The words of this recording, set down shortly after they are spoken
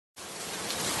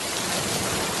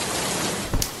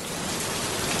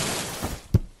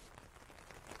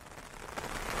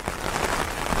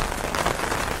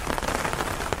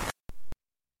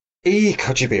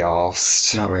Could you be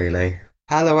arsed? Not really.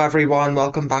 Hello, everyone.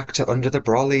 Welcome back to Under the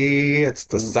Brolly. It's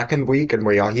the second week, and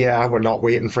we are here. We're not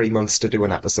waiting 3 months to do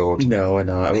an episode. No, I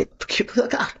know. I mean, people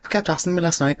kept asking me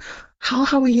last night,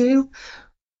 how are you?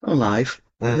 I'm alive.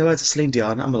 In the Uh, words of Celine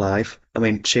Dion, I'm alive. I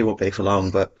mean, she won't be for long,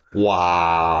 but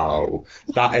wow,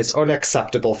 that is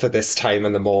unacceptable for this time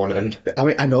in the morning. I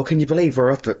mean, I know. Can you believe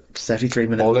we're up at 33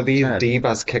 minutes All of past these 10?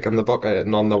 divas kicking the bucket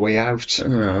and on the way I out.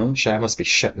 don't know. Cher must be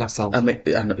shitting I herself. mean,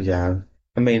 yeah.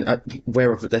 I mean,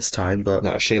 we're up at this time, but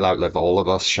No, she'll outlive all of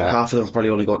us, Cher. half of them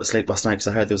probably only got to sleep last night because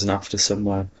I heard there was an after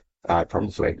somewhere.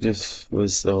 Probably. Just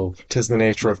was, oh, Tis the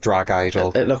nature of drag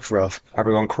idol. it looked rough.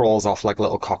 Everyone crawls off like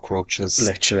little cockroaches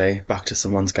Literally, back to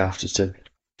someone's gaff just to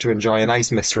to enjoy a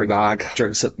nice mystery bag.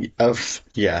 drink some. Oh,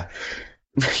 yeah.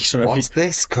 You don't know if What's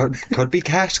this? Could be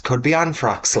cat, could be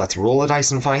anthrax. Let's roll the dice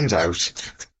and find out.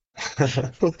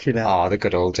 fucking hell. Ah, the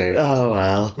good old days. Oh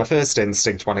well. My first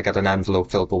instinct when I get an envelope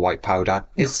filled with white powder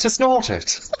is to snort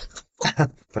it,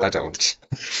 but I don't.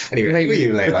 Anyway, who are Maybe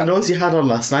you, with the Layla? nose you had on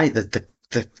last night, the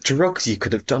drugs you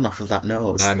could have done off of that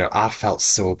nose. I know, I felt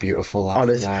so beautiful last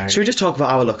Honest. night. Should we just talk about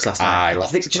our looks last night? I I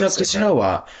love think, to do you know, go because you it. know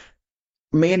what?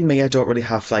 Me and Mia don't really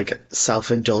have like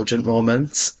self-indulgent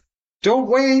moments.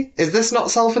 Don't we? Is this not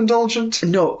self-indulgent?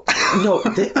 No, no.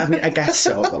 I mean, I guess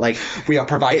so, but like We are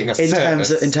providing a in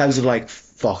service. terms of like,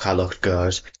 fuck, I looked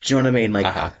good. Do you know what I mean? Like,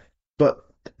 Uh-huh. but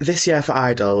this year for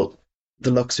Idol,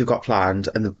 the looks we've got planned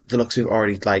and the looks we've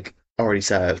already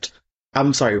served.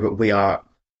 I'm sorry, but we are.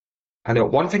 I know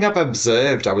one thing I've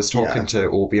observed, I was talking Yeah. to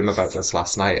Obium about this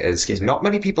last night, is Excuse me. not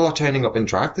many people are turning up in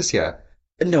drag this year.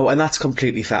 No, and that's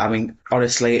completely fair. I mean,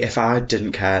 honestly, if I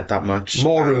didn't care that much,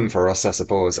 More room for us, I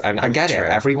suppose. And I get it. true.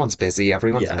 Everyone's busy,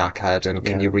 everyone's Yeah, knackered, and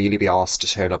can yeah, you really be asked to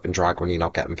turn up in drag when you're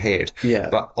not getting paid? yeah.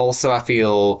 But also, I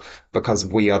feel because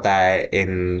we are there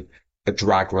in a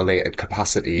drag related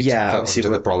capacity Yeah, for obviously,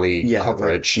 Under the Brolly yeah,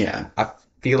 coverage, yeah, I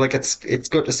feel like it's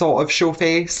good to sort of show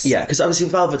face. yeah. Because obviously,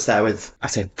 Velvet's there with, I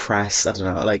say press. I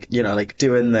don't know, like like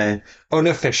doing the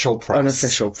Unofficial press.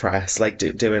 unofficial press, like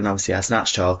doing obviously a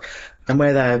snatch talk, and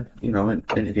we're there,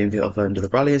 interviewing people for Under the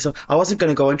Brolly and stuff. I wasn't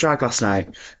going to go and drag last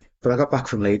night, but I got back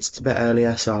from Leeds a bit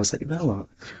earlier, so I was like, you know what,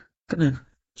 gonna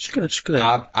just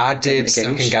gonna I get in did the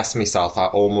second gauge. guess myself. I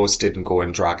almost didn't go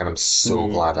in drag, and I'm so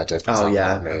Mm. glad I did because Oh I felt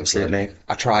yeah, amazing. absolutely.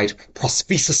 I tried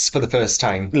prosthesis for the first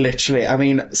time. Literally, I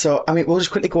mean, we'll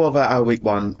just quickly go over our week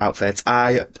one outfits.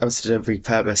 I obviously did a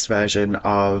repurposed version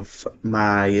of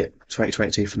my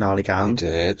 2022 finale You gown.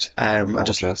 did. I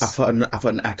Gorgeous. put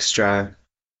an extra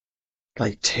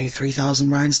like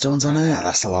 3,000 rhinestones on Yeah, it.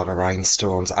 that's a lot of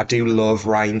rhinestones. I do love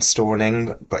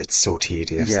rhinestoning, but it's so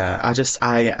tedious. Yeah, I just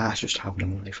have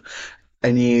no life.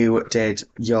 And you did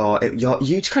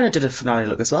you kind of did a finale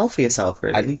look as well for yourself, I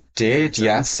really. did,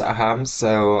 yes, I am.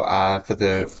 So, for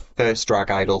the first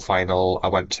Drag Idol final I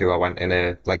went in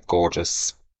a like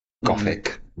gorgeous Mm,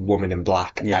 gothic woman in yeah,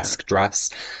 black-esque dress.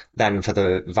 Then for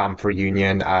the Vamp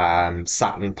reunion,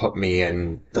 Saturn put me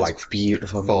in that's like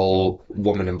beautiful. full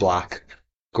woman in black,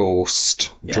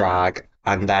 ghost, Yeah. drag.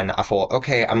 And then I thought,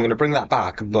 okay, I'm going to bring that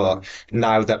back. Mm. But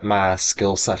now that my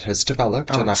skill set has developed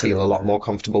Oh, and I feel a lot absolutely. more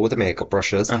comfortable with the makeup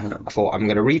brushes, Uh-huh. I thought I'm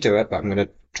going to redo it, but I'm going to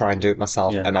try and do it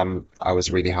myself. Yeah. And I was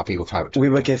really happy with how it We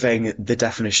turned were out. giving the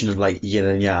definition of like yin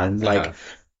and yang. Uh-huh. Like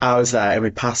I was there and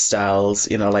with pastels,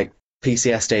 like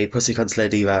PCSD, Pussy Consular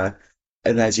Diva,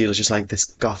 and there's you just like this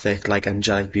gothic, like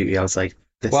angelic beauty. I was like,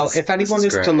 Well, if this anyone is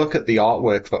is to great. look at the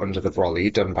artwork for Under the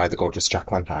Brolly done by the gorgeous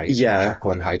Yeah,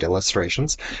 Jacqueline Hyde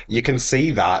Illustrations, you can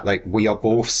see that like we are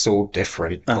both so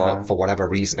different, but uh-huh. for whatever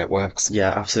reason it works. Yeah,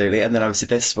 absolutely. And then obviously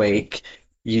this week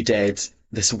you did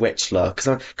this witch look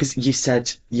because you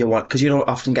said you want because you don't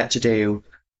often get to do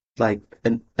like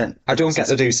I don't get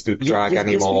to do spook drag you spooky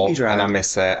anymore, and I drag.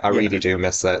 miss it. I Yeah, really do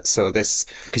miss it. So this,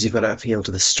 because you've got to appeal to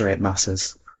the straight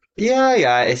masses.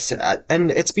 yeah, it's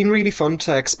and it's been really fun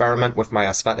to experiment with my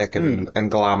aesthetic Mm. and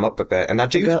glam up a bit. And I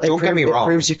But do, girl, don't get me it wrong,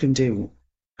 proves you can do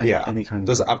yeah, any kind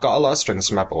of look. I've got a lot of strings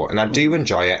to my bow, and I do Mm.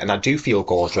 enjoy it, and I do feel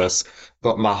gorgeous,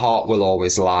 but my heart will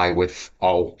always lie with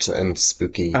alt and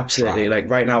spooky Absolutely. drag. Like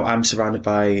right now, I'm surrounded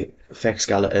by fake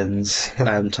skeletons,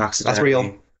 That's real.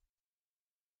 taxidermy.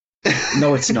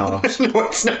 No, it's not. No,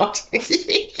 it's not.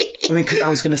 I mean, 'cause I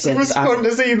was gonna say It was because fun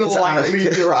to see the light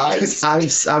leave your 'cause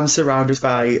eyes. I'm surrounded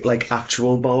by like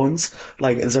actual bones.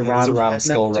 Like there's a There's a ram ram next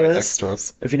skull right to next us. to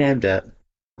us. Have you named it?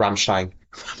 Rammstein,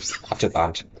 after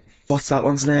that. What's that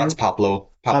one's name? That's Pablo.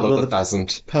 Pablo Pablo the the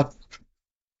Pheasant. Pub.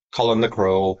 Colin the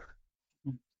Crow.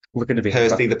 we're going to be here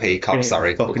for Percy the Peacock, gonna be here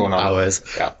sorry, for we're fucking going on. hours.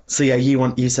 Yeah. So yeah,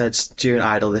 you said during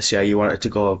Idol this year you wanted to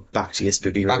go back to your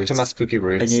spooky Back to my roots, spooky and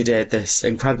you roots. did this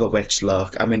incredible witch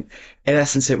look. I mean, in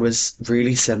essence, it was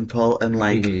really simple and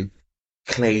like Hmm.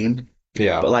 clean,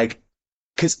 Yeah. but like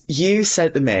because you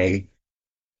said to me,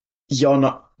 "You're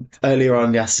not." Earlier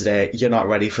on yesterday, you're not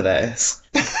ready for this,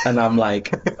 and I'm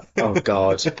like, "Oh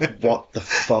God, what the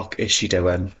fuck is she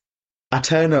doing?" I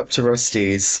turn up to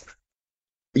Rusty's.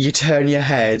 You turn your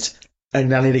head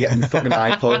and I need to get my fucking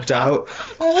eye poked out.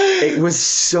 It was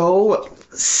so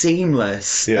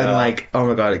seamless and Yeah. like, oh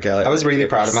my god, girl, I was really it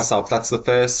proud of was, myself. That's the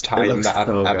first it time looks that I've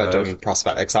so ever good. done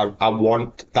prosthetics. I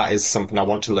want, that is something I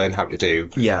want to learn how to do,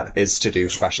 Yeah. is to do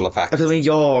special I effects mean,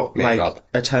 your like makeup.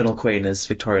 eternal queen is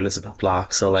Victoria Elizabeth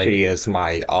Black, so like, She is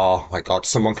oh my God,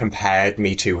 someone compared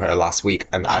me to her last week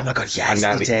and oh my god, I yes, they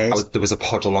nearly, did. there was a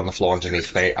puddle on the floor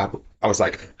underneath me. I was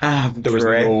like, there was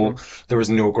Brit. there was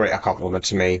no greater compliment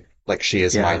to me. Like, she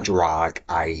is my Yeah, drag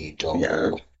yeah.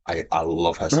 idol. I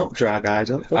love her Oh, so much. drag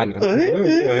idol. And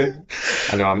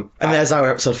I know And there's our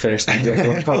episode finished. Thank you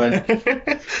for coming.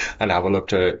 and I will look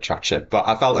to chat shit. But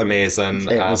I felt amazing.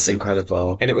 It was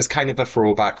incredible. And it was kind of a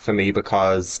throwback for me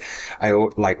because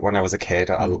like when I was a kid,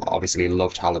 I Mm. obviously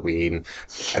loved Halloween,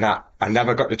 and I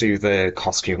never got to do the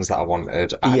costumes that I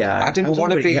wanted. I Yeah, I didn't don't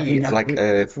want to really get be you like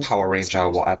a Power Ranger or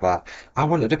whatever. I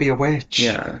wanted to be a witch.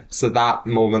 Yeah. So that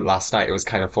moment last night, it was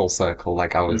kind of full circle.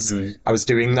 Like Hmm. I was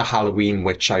doing the Halloween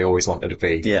witch I always wanted to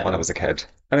be when I Yeah. was a kid.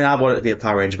 I mean, I wanted to be a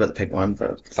Power Ranger, but the pink one,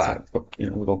 Fair. but, you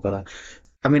know, we won't go there.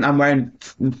 I mean, I'm wearing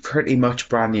pretty much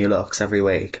brand new looks every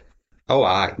week. Oh,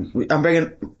 I. I'm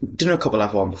bringing, didn't know a couple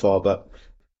I've worn before, but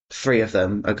three of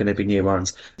them are going to be new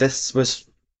ones. This was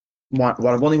one,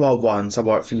 well, I've only worn once. I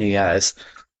wore it for New Year's.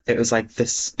 It was like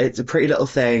this, it's a pretty little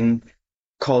thing,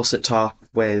 corset top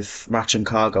with matching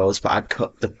cargos, but I'd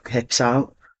cut the hips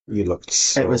out. You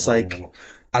looked It was like, so,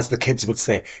 as the kids would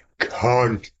say,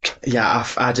 cunt. yeah,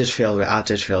 I did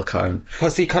feel calm.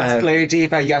 Pussycut Um, Splay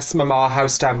Diva, yes, Mama,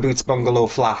 House Down Boots Bungalow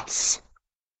Flats.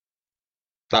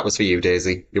 That was for you,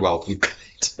 Daisy. You're welcome.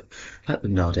 let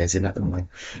them know, Daisy, let them know.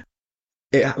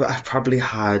 I probably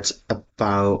had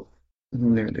about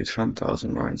nearly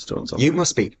 10,000 rhinestones on You me.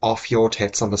 must be off your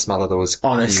tits on the smell of those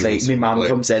Honestly, cubes. my mum Like,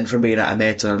 comes in from being at a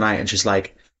mate on a night and she's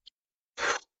like,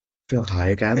 feel high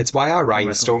again. it's why I I'm like, oh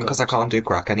rhinestone, because I god. can't do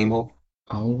crack anymore.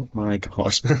 Oh my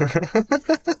god.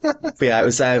 But yeah, it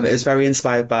was very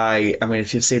inspired by, I mean,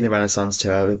 if you've seen the Renaissance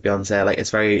tour with Beyonce, like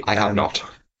it's very I have not.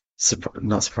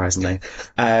 not surprisingly.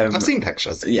 I've seen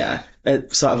pictures. Yeah,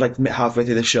 it sort of like halfway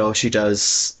through the show, she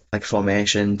does like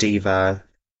Formation, Diva,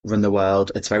 Run the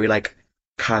World. It's very like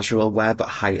casual wear, but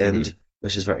heightened,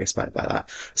 which is very inspired by that.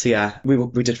 So yeah, we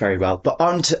did very well. But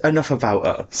on to enough about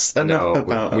us. Enough No,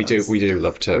 about us. we do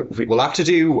love to. We'll have to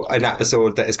do an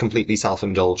episode that is completely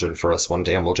self-indulgent for us one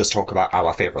day, and we'll just talk about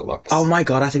our favorite Oh looks. my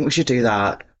God, I think we should do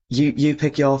that. You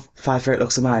pick your five favorite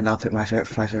looks of mine, and I'll pick my five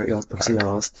favorite looks of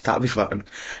yours. That'll be fun.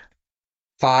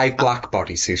 5 black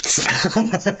bodysuits.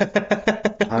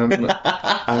 I'm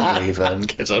leaving.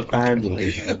 Kidding. I'm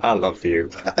leaving. I love you.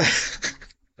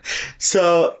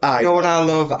 So You I know what I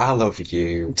love? I love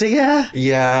you. do you?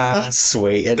 Yeah. That's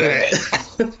sweet, isn't it?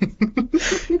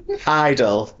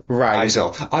 Idol, I right?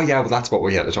 do. Oh yeah, well that's what we're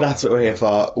here to talk That's what we're here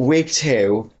for. Week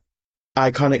two,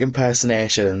 iconic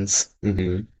impersonations.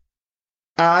 about.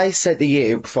 I said to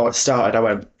you before it started, I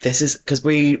went, "This is," because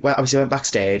we obviously went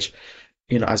backstage,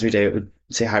 you know, as we do,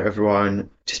 say hi to everyone,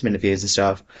 just interviews and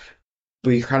stuff.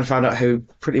 We kind of found out who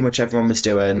pretty much everyone was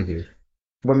doing. Hmm.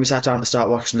 When we sat down to start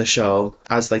watching the show,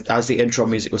 as the intro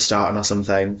music was starting or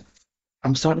something,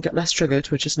 I'm starting to get less triggered,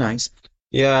 which is nice.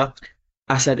 Yeah.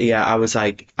 I said, yeah, I was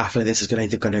like, I feel like this is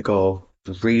either going to go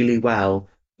really well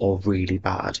or really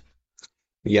bad.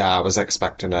 Yeah, I was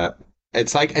expecting it.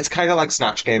 It's like it's kind of like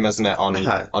Snatch Game, isn't it?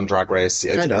 Uh-huh. On Drag Race,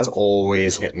 Kind it's of.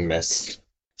 always hit and miss.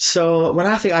 So when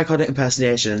I think iconic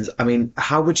impersonations, I mean,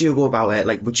 how would you go about it?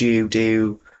 Like, would you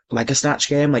do like a Snatch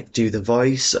Game, like do the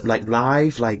voice like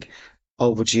live, like,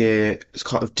 or would you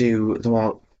kind of do the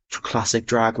more classic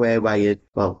drag way where you,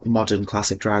 well, modern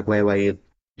classic drag way where you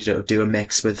know, do a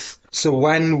mix with, So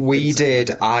when we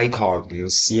did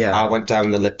Icons, I yeah, went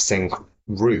down the lip sync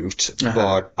route, uh-huh,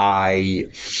 but I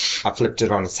flipped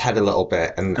it on its head a little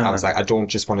bit, and I was uh-huh, like, I don't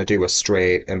just want to do a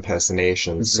straight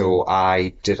impersonation. hmm, So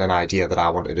I did an idea that I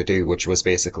wanted to do, which was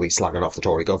basically slagging off the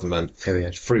Tory government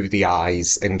period. through the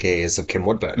eyes and gaze of Kim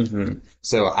Woodburn. Hmm.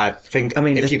 So I think I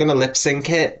mean, if you're going to lip sync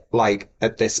it, like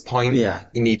at this point, yeah,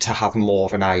 you need to have more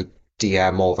of an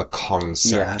idea, more of a Yeah.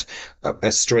 concept.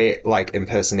 A straight like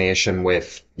impersonation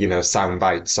with,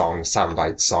 soundbite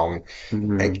song.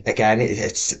 Mhm. Again,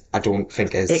 it's I don't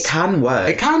think It is can work.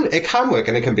 it can work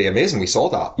and it can be amazing. We saw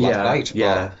that last Yeah, night, but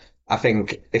yeah. I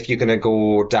think if you're gonna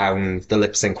go down the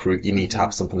lip sync route, you need to have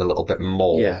Mhm. something a little bit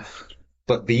more. Yeah.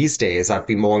 But these days, I'd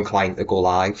be more inclined to go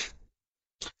live.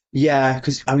 Yeah,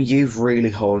 because I mean, you've really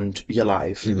honed your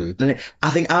life. Hmm. And I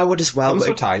think I would as well, Comes but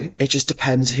with time. it just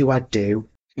depends who I do.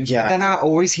 But Yeah, then I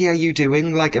always hear you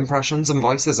doing like impressions and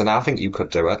voices, and I think you could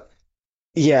do it.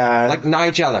 yeah, Like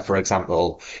Nigella, for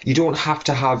example, you don't have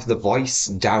to have the voice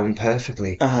down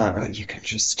perfectly, uh-huh, but you can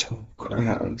just talk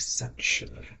uh-huh. really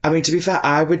sexually. I mean, to be fair,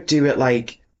 I would do it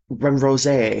like when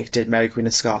Rosé did Mary Queen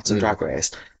of Scots and Mm. Drag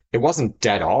Race. It wasn't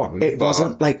dead on, It but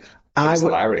wasn't like it I was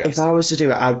would, if hilarious. I was to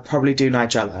do it, I'd probably do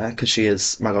Nigella because she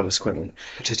is my goddess queen.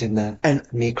 Put it in the And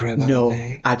micro no,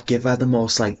 ballet. I'd give her the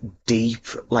most like deep,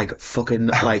 like fucking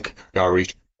Sorry.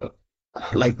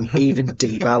 like even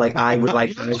deeper. Like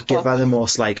I'd give her the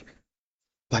most like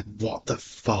what the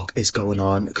fuck is going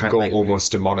on? Kind of Go like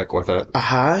almost demonic with it.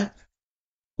 uh-huh.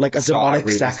 Like a Start demonic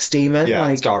really, sex demon. yeah,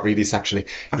 Like start really sexually.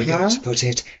 You got uh-huh. to put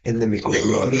it in the micro.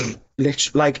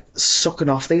 Literally like sucking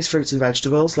off these fruits and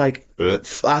vegetables. Like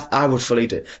I would fully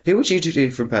do. Who would you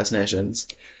do for impersonations?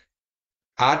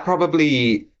 I'd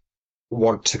probably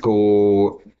want to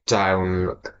go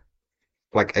down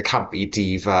like a campy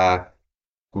diva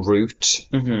route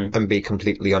Hmm. and be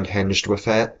completely unhinged with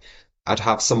it. I'd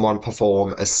have someone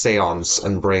perform a seance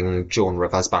and bring Joan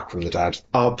Rivers back from the dead.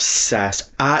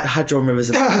 Obsessed. I had John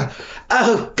Rivers.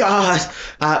 Oh God.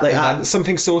 Like And then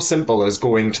something so simple as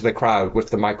going to the crowd with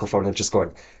the microphone and just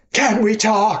going, "Can we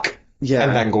talk?" And yeah,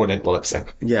 then going into lip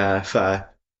sync, yeah, fair.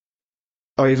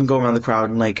 Or even go around the crowd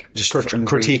and like just fucking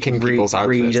critiquing people's outfits.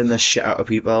 reading the shit out of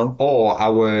people. Or I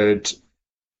would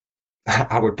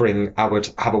have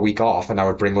a week off and I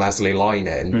would bring Leslie Line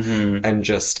in Hmm. and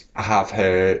just have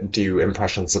her do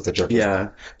impressions of the judges. Yeah.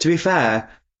 To be fair,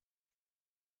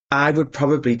 I would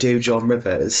probably do John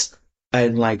Rivers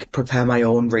and like prepare my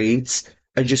own reads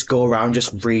and just go around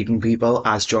just reading people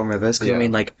as John Rivers because I Yeah,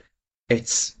 mean like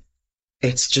it's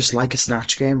it's just like a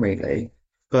snatch game really.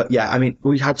 But yeah, I mean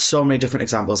we had so many different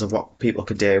examples of what people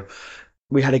could do.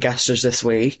 We had a guest judge this he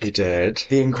week, did.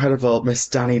 the incredible Miss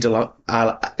Danny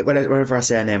DeLonco. Whenever I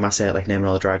say her name, I say it like naming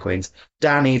all the drag queens.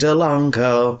 Danny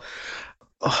DeLonco.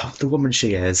 Oh, the woman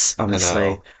she is, I honestly.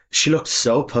 know. She looked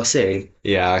so pussy.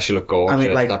 Yeah, she looked I mean, gorgeous.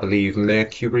 I like, believe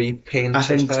Mercury I painted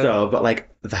think her. so, but like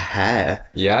the hair.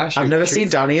 Yeah, I've she, never she seen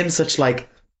Danny in such like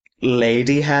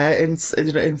lady hair in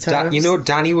terms.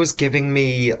 Danny was giving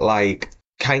me like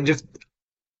kind of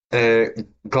a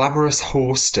glamorous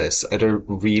hostess at a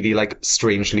really like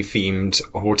strangely themed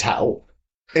hotel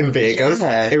in Vegas.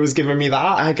 Yeah, It was giving me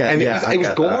that, and I it was get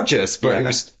that. gorgeous, but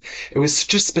Yeah. it was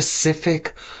such a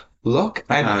specific look,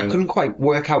 and I Um, couldn't quite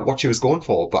work out what she was going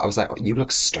for. But I was like, oh, "You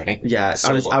look stunning." yeah, So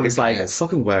I it was like, is.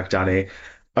 fucking work, Danny.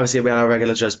 Obviously, we had our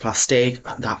regular judge plastic.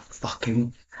 That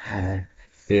fucking hair.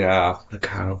 Yeah, Look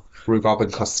how. rhubarb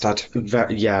and custard.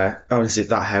 Yeah, honestly,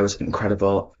 that hair was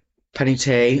incredible. Penny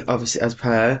T, obviously, as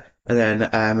per, and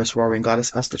then Miss Rory and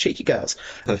Gladys as the cheeky girls.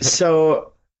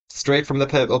 So, Straight from the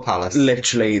Purple Palace.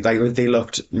 literally, like, they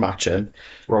looked matching.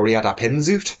 Rory had a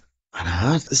pinzoot.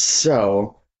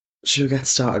 So, should we get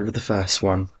started with the first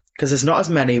one? Because there's not as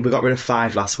many. We got rid of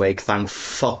 5 last week. Thank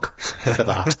fuck for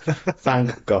that.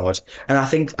 Thank God. And I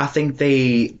think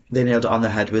they nailed it on the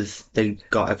head with they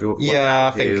got everyone.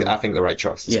 Yeah, Who, I think the right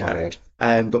choices were yeah.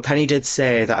 made. But Penny did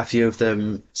say that a few of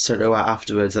them sort of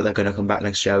afterwards that they're going to come back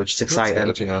next year, which is That's exciting.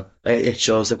 good, yeah. It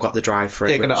shows they've got the drive for it.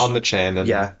 Taking it Which, on the chin and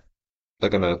yeah, they're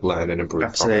gonna learn and improve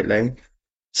from it. absolutely.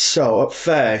 So up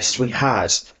first we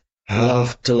had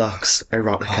Love Deluxe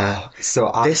Erotica.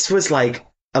 So This was like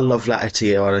a love letter to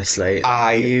you, honestly.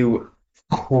 I You,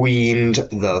 queened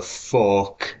the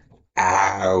fuck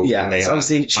out, yeah. Leah. So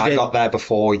obviously she I did. got there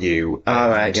before you, All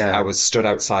right, and yeah. I was stood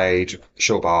outside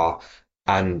show bar,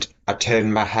 and I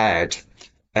turned my head,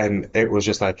 and it was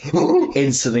just like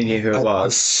Instantly knew who it I was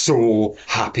was. so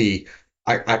happy.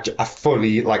 I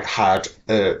fully like had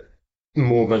a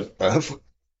moment of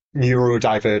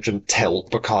neurodivergent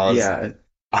tilt because Yeah.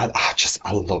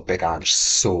 I love Big Ange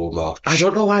so much. I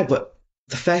don't know why, but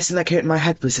the first thing that came to my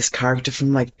head was this character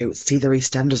from like it was either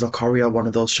EastEnders or Corrie or one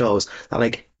of those shows that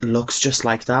like looks just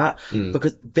like that. Mm.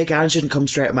 Because Big Ange didn't come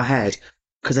straight in my head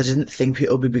because I didn't think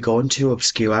people would be going too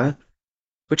obscure.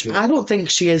 Which Yeah. I don't think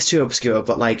she is too obscure,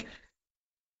 but like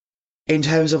in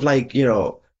terms of like,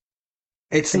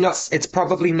 It's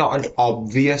probably not an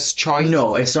obvious choice.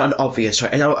 no, it's not an obvious choice.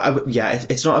 Yeah,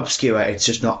 it's not obscure, it's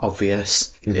just not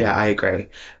obvious. Mhm. Yeah, I agree.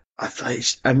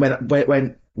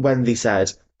 And when they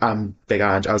said I'm Big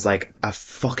Ange, I was like, "A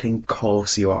fucking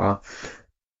course you are."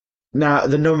 Now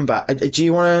the number. Do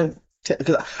you want to?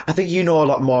 Because I think you know a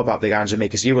lot more about Big Ange than me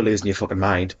because you were losing your fucking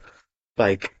mind.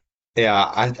 Like,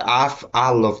 Yeah, I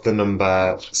love the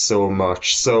number so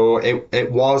much. So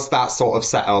it was that sort of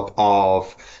setup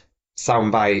of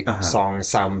uh-huh.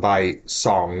 soundbite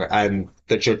song, and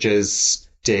the judges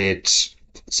did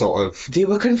sort of They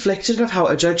were conflicted of how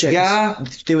to judge it 'cause yeah.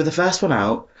 they were the first one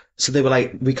out, so they were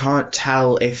like, "We can't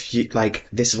tell if you like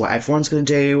this is what everyone's going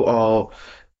to do," or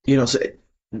so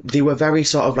they were very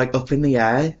sort of like up in the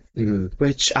air, Mm.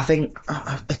 which I think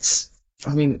it's.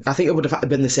 I mean, I think it would have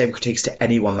been the same critiques to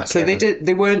anyone that So came in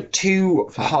they weren't too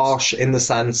first. harsh in the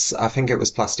sense, I think it was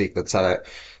Plastique that said it.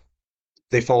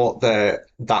 They thought that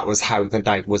that was how the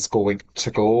night was going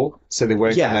to go, so they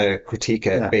weren't going Yeah, to critique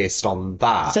it yeah. based on I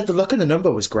that. said the look and the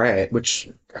number was great, which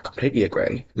I completely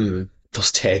agree. Mm.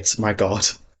 Those tits, my God.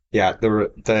 Yeah,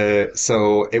 the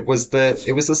so it was the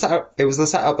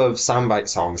setup of soundbite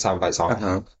song.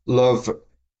 Uh-huh. Love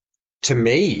to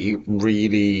me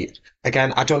really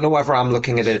again, I don't know whether I'm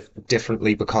looking at it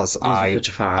differently because You're such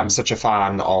a I'm fan, such a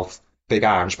fan of Big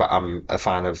Ange, but I'm a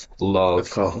fan of of Love.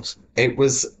 course.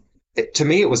 To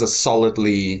me it was a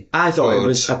solidly I thought it good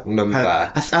was a.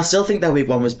 number. I still think that week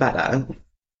one was better,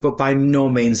 but by no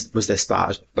means was this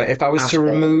bad But if I was at to all.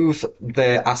 remove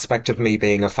the aspect of me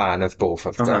being a fan of both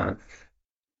of Uh-huh. them,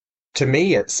 to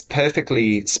me, it's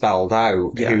perfectly spelled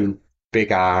out Yeah. who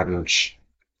Big Ange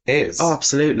Oh, is.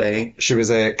 absolutely. She was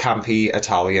a campy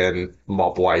Italian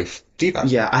mob wife diva.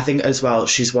 Yeah, I think as well,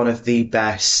 she's one of the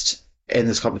best in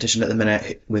this competition at the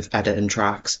minute with editing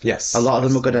tracks. A Yes, lot of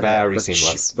them are yes, good at it, very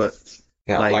seamless. but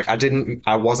Yeah, like like,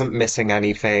 I wasn't missing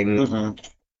anything. mm-mm,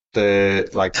 The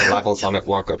levels on it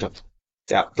were good.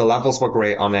 Yeah, the levels were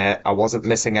great on it. I wasn't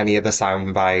missing any of the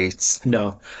sound bites.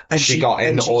 no. And She got in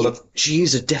and all of she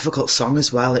used a difficult song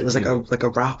as well. It was like mm, a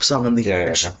rap song, and yeah,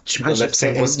 yeah, yeah. she The managed to lip fit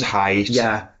sync was in. tight.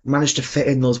 Yeah, managed to fit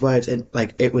in those words, and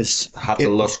like Had the it was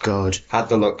look, good. had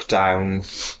the look down.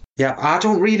 Yeah, I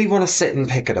don't really want to sit and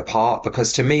pick it apart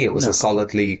because to me it was a No,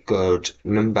 solidly good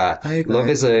number. I Love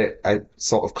agree. is a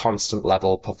sort of constant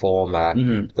level performer.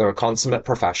 Hmm. They're a consummate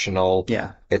professional.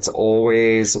 Yeah. It's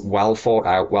always well thought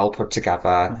out, well put together.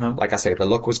 Uh-huh. Like I say, the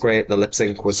look was great, the lip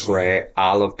sync was great.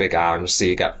 I love Big Ange, so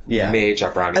you get Yeah. major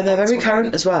brownie And they're points very for it.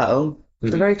 current as well.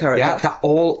 They're Mhm. very current. Yeah, that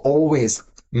always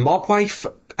mob wife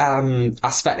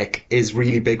aesthetic is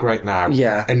really big right now.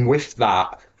 Yeah. And with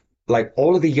that, like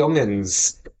all of the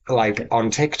youngins like on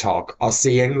TikTok are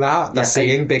seeing that. They're Yeah,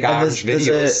 seeing Big and Ange videos there's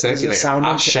a circulate. sound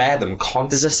I on share them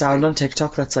there's a sound constantly. on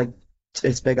TikTok that's like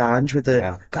it's Big Ange with the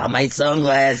Yeah. got my My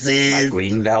sunglasses.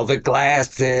 green velvet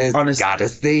glasses, Honest, gotta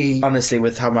see. honestly,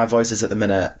 with how my voice is at the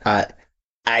minute,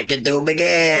 I can do Big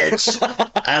Ange.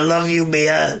 I love you,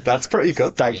 Mia. That's pretty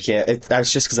good. Thank you.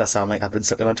 That's just because I sound like I've been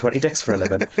sucking on 20 dicks for a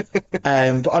living.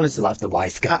 But honestly, Love the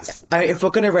wise guys. if we're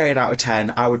gonna rate it out of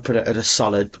 10, I would put it at a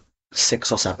solid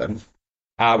 6 or 7.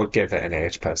 I would give it an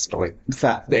 8 personally.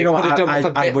 Fair. You They know could have what? done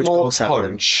with a I bit would go more 7.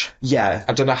 punch. Yeah,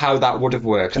 I don't know how that would have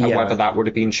worked, and whether yeah. that would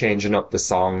have been changing up the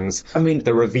songs. I mean,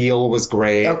 The reveal was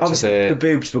great to obviously the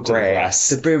boobs were to the great. The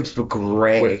rest boobs were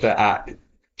with great.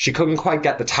 she couldn't quite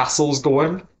get the tassels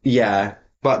going, Yeah,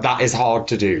 but that is hard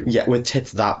to do. yeah, with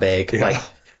tits that big. Like, Yeah.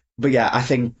 but yeah, I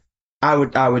think I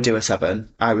would do a 7.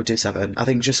 I would do 7. I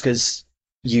think just because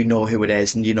you know who it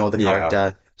is and you know the Yeah.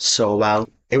 character so well.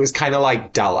 It was kind of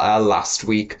like Delta last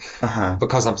week Uh-huh.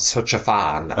 because I'm such a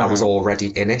fan. I was Uh-huh. already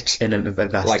in it. In an Like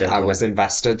invested, I yeah. was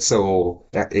invested, so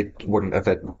that it wouldn't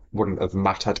have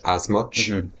mattered as much.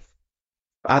 Hmm.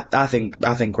 I think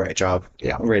great job.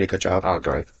 Yeah, Really good job. I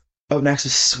agree. Up next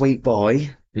is Sweet Boy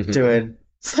Mhm. doing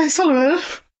Say Sullivan.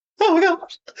 Oh my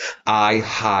gosh. I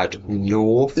had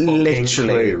no fucking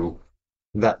Literally. clue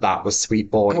that that was Sweet I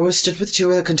Boy. was stood with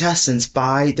 2 other contestants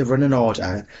by the running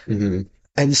order Hmm.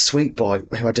 and Sweet Boy,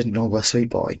 who I didn't know was Sweet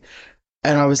Boy.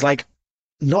 And I was like,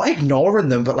 not ignoring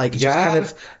them, but like just kind Yeah,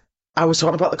 of, I was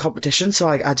talking about the competition, so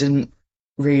like I didn't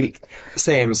really.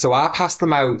 same. So I passed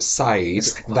them outside,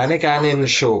 It's like, then again in the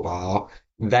show bar,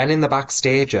 then in the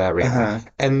backstage area, uh-huh,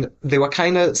 and they were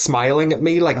kind of smiling at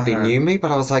me like they uh-huh, knew me,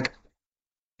 but I was like,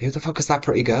 who the fuck is that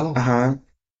pretty girl? uh-huh.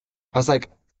 I was like,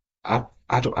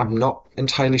 I'm not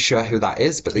entirely sure who that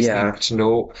is, but they seem Yeah, to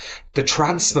know. The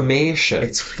transformation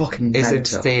it's fucking is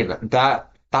mental. insane.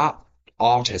 That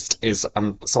artist is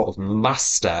a sort of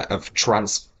master of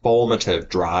transformative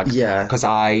drag Yeah, because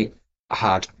I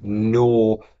had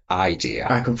no idea.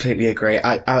 I completely agree.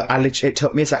 I literally, it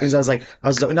took me a second. I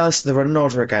was looking at the running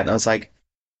order again. I was like,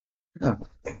 oh,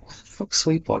 fuck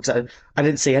Sweet Boy. 'Cause I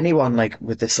didn't see anyone like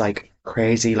with this like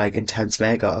crazy, like intense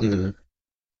makeup. Mm.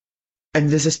 And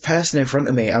there's this person in front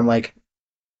of me. I'm like,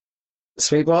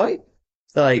 sweet boy?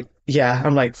 They're like, yeah.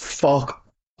 I'm like, fuck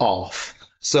off.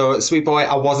 So, sweet boy,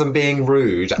 I wasn't being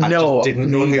rude. I just No, didn't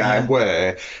know who you neither.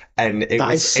 were, and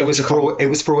That is such a it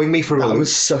was throwing me through a that loop.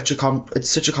 was such a it's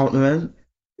such a compliment.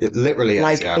 It literally is,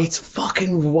 Like yeah. it's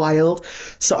fucking wild.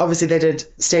 So obviously they did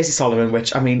Stacey Solomon,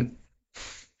 which I mean,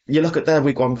 you look at their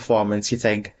week one performance, you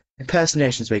think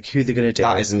impersonations week, who they're gonna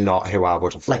That do? is not who I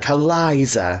would have Like thought.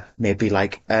 Eliza, maybe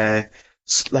like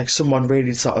someone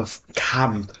really sort of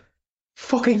camp.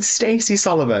 Fucking Stacey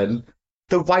Solomon,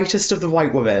 the whitest of the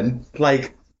white women.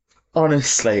 Like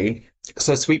honestly,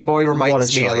 So, sweet boy what a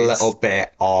reminds me a little choice.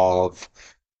 bit of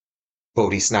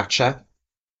Body Snatcher.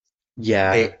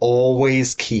 Yeah, They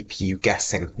always keep you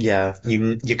guessing. yeah.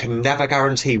 You can never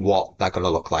guarantee what they're going to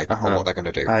look like or Uh-huh. what they're going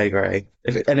to do. I agree.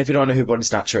 And if you don't know who Bonnie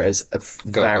Snatcher is, a Go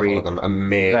and follow very, them.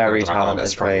 Amazing very drag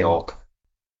artist talented from New queen. York.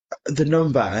 The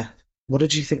number. What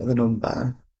did you think of the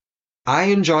number? I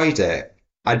enjoyed it.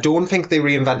 I don't think they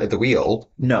reinvented the wheel,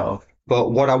 No. but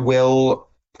what I will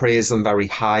praise them very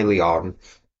highly on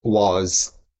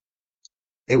was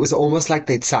it was almost like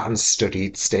they'd sat and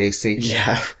studied Stacey.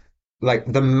 Yeah. Like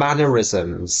the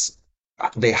mannerisms,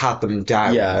 they had them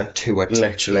down Yeah. to a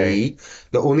Literally. T.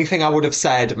 The only thing I would have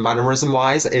said mannerism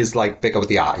wise is like bigger with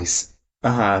the eyes.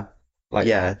 Uh-huh. Like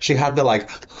Yeah. she had the like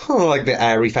like the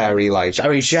airy fairy like I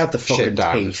mean, she had the shit fucking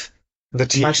down. teeth. The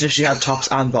Imagine if teeth. she had tops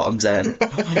and bottoms in.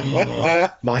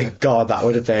 My God, that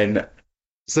would have been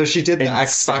So she did the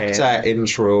X Factor insane.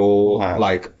 intro, Wow.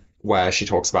 like where she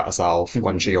talks about herself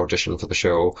when Mhm. she auditioned for the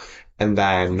show, and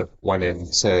then went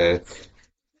into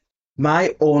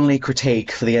My only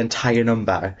critique for the entire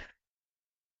number,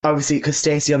 obviously, because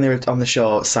Stacey on the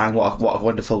show sang "What a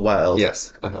Wonderful World."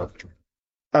 yes,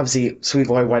 Obviously, Sweet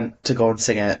Boy went to go and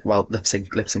sing it, well, lip sync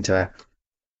to it.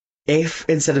 If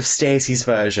instead of Stacey's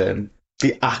version,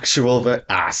 the actual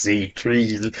I see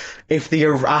trees, if the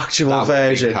actual that would have been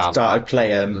version camp. started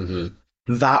playing, Hmm.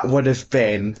 that would have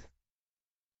been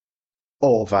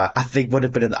over. I think would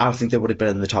have been. I think they would have been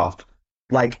in the top.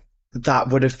 Like that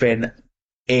would have been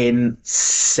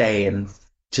insane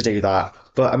to do that.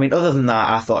 But I mean, other than that,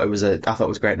 I thought it was a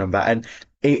great number. And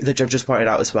the judges pointed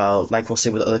out as well, like we'll see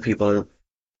with other people,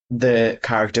 the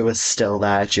character was still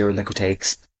there during the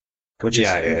critiques, which is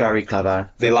Yeah. very clever.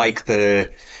 They like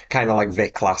the kind of like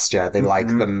Vic last year. They like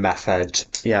Hmm. the method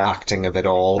Yeah, acting of it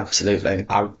all. absolutely.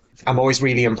 I'm always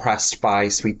really impressed by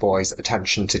Sweet Boy's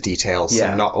attention to detail. So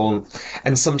Yeah. not only,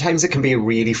 and sometimes it can be a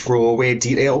really throwaway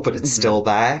detail, but it's Hmm. still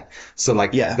there. So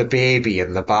like Yeah, the baby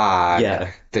in the bag,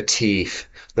 yeah, the teeth,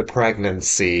 the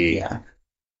pregnancy, yeah,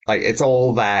 like it's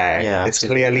all there. yeah, It's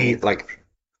clearly absolutely. like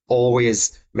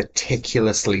always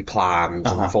meticulously planned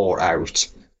and Uh-huh. thought out.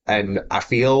 And I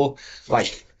feel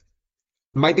like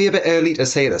might be a bit early to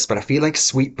say this, but I feel like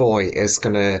Sweet Boy is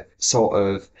gonna sort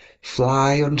of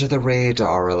fly under the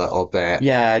radar a little bit,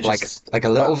 Yeah, like just like a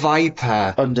little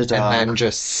viper, and then underdog,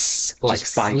 just like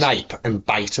just bite. snipe and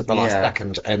bite at the last Yeah,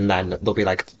 second, and then they'll be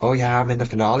like, "Oh yeah, I'm in the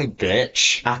finale,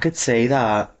 bitch." I could see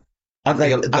that. And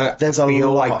I there's a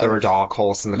feel like lot they're a of dark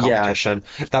horse in the yeah. competition.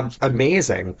 They're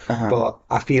amazing, Uh-huh. but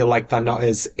I feel like they're not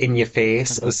as in your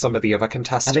face Uh-huh. as some of the other I think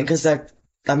because contestants. they're,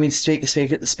 I mean,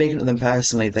 speaking to them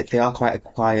personally, they are quite a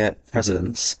quiet Mhm.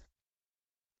 presence,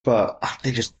 but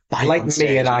they just bite Like on me and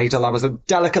stage. Idol, I was a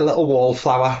delicate little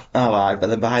wallflower. Oh, right, but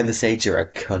then behind the stage, you're a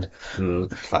cunt.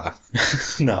 Fair.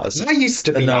 No, I used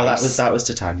to be no, nice. that was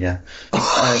Titania.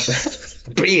 Um,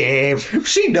 Behave.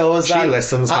 she knows She that.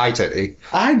 listens. Hi, I, Titty.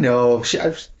 I know.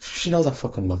 She knows I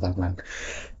fucking love that man.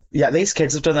 Yeah, these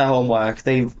kids have done their homework.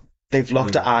 They've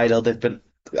looked at Mm. Idol. They've been.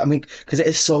 I mean, because it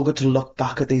is so good to look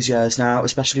back at these years now,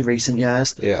 especially recent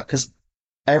years. Yeah. Because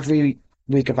every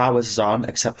week of ours is on,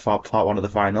 except for part one of the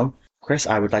final. Chris,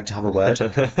 I would like to have a word.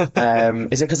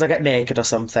 Is it because I get naked or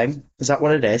something? Is that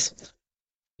what it is?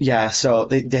 Yeah. So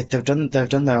they've done their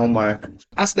homework.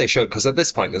 As they should, because at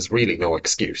this point, there's really no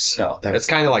excuse. No, It's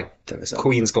kind of like there is.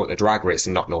 Queen's going to Drag Race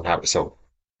and not knowing how to sew.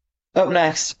 Up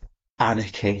next,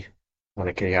 Anarchy.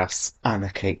 Monica, yes.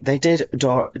 Anarchy. They did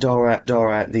Dora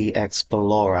the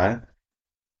Explorer.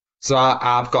 So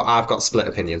I've got split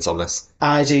opinions on this.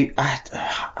 I do.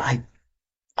 I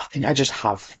think I just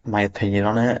have my opinion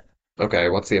on it. Okay,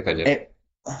 what's the opinion? It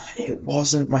it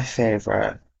wasn't my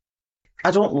favorite.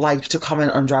 I don't like to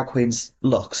comment on drag queens'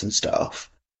 looks and stuff.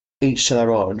 Each to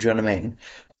their own. Do you know what I mean?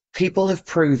 People have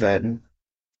proven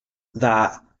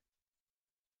that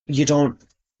you don't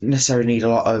necessarily need a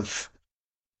lot of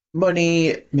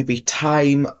money, maybe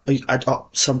time. I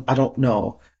don't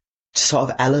know, to sort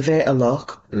of elevate a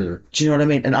look. Mm. Do you know what I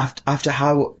mean? And after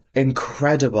how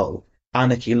incredible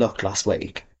Anarchy looked last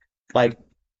week. Like,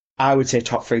 I would say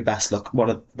top three best look, one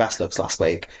of the best looks last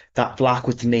week. That black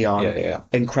with the Yeah, neon, yeah.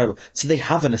 incredible. So they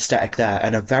have an aesthetic there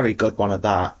and a very good one at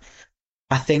that.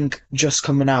 I think just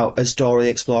coming out as Dora the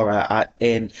Explorer I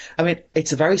mean,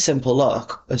 it's a very simple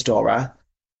look as Dora.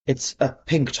 It's a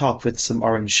pink top with some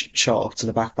orange shorts and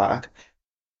a backpack.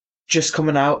 Just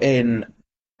coming out in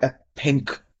a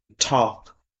pink top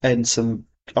and some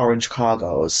orange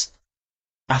cargos.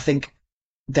 I think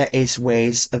there is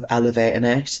ways of elevating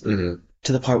it Mhm.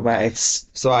 to the point where it's,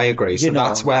 So I agree. you So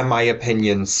that's know, where my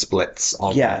opinion splits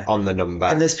yeah. on the And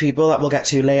number. there's people that we'll get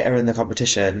to later in the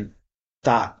competition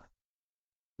that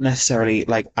necessarily,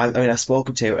 like, I mean, I've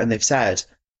spoken to and they've said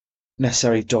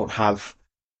necessarily don't have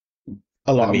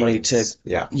a The lot of money to, means.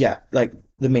 Yeah. yeah, like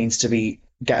the means to be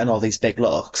getting all these big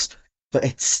looks, but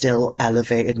it's still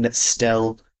elevated and it's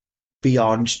still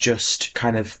beyond just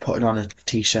kind of putting on a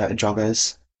t-shirt and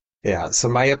joggers. Yeah. So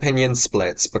my opinion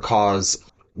splits because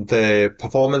the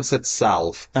performance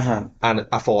itself, Uh-huh. and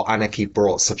I thought Anarchy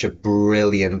brought such a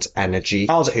brilliant energy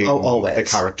Oh, to the always.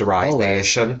 Always.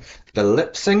 characterization. The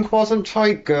lip sync wasn't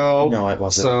tight, girl. No, it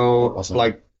wasn't. It So, wasn't.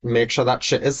 like, make sure that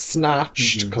shit is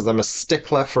snatched Hmm. because I'm a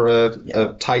stickler for a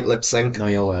Yeah. tight lip sync. Know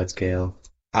your words, Gail.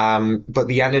 But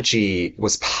the energy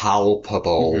was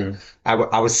palpable. Hmm.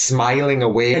 I was smiling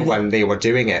away And when they were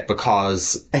doing it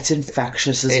because it's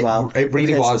infectious as well it really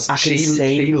because was. I can She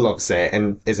see, loves it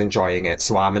and is enjoying it,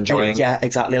 so I'm and enjoying it. yeah,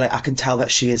 exactly. Like I can tell that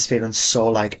she is feeling so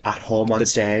like at home on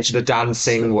stage. The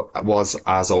dancing So, was,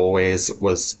 as always,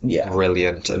 was yeah,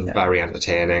 brilliant and yeah. very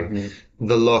entertaining. Hmm.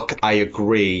 The look, I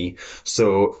agree.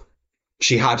 So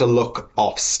she had a look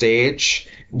off stage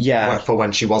Yeah. for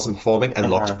when she wasn't performing and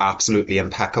looked Uh-huh. absolutely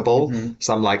impeccable. Hmm.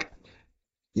 So I'm like,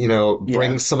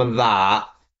 bring Yeah. some of that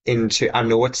into. I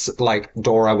know it's like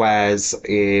Dora wears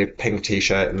a pink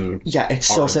t-shirt and Yeah, it's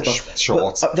so simple. orange But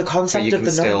shorts, the but concept you of can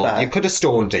the still, you number, could have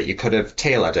stoned it, you could have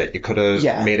tailored it, you could have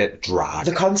yeah, made it the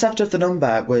drag. concept of the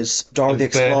number was Dora the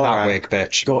And burn that Explorer wig,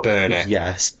 bitch. go, Burn it.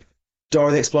 yes,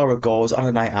 Dora the Explorer goes on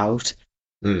a night out.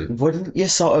 Mm. Wouldn't you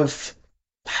sort of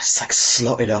just like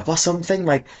slut it up or something?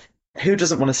 Like, who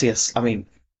doesn't want to see us? I mean,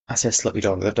 I say slutty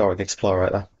Dora the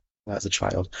Explorer as a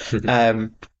child.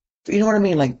 But you know what I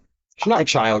mean? She's not a Like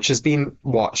child. She's been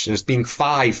what? She's been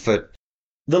five for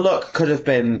the look could have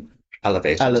been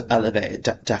elevated. elevated,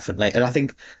 definitely. And I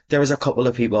think there was a couple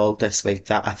of people this week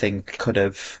that I think could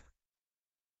have,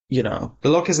 you know, The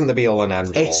look isn't the be all and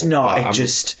end it's all, not. but It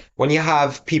just, when you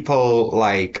have people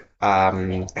like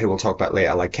who we'll talk about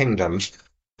later, like Kingdom,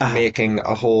 uh, making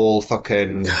a whole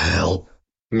fucking girl.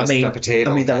 Mr. I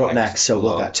Potato mean, they're up Head next, so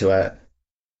we'll get look, to it.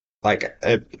 like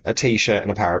a t-shirt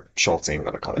and a pair of shorts ain't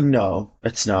gonna cut it. No,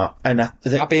 it's not. And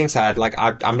That being said, like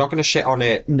I'm not gonna shit on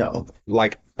it. no.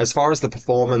 Like as far as the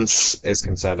performance is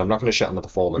concerned, I'm not gonna shit on the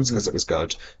performance because Hmm. it was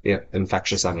good. Yeah,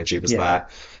 infectious energy was Yeah. there.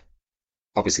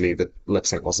 Obviously, the lip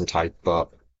sync wasn't tight, but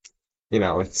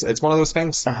it's one of those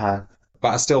things. Uh-huh. But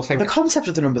I still The think, concept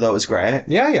of the number though was great.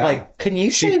 yeah, yeah, Like, can you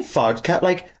she say vodka?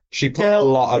 Like, she put a girl,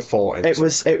 lot of thought into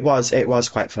it. it was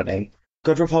quite funny.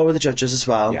 Good rapport with the judges as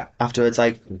well. Yeah, Afterwards,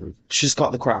 like, hmm, she's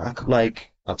got the crack.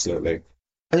 Like, absolutely.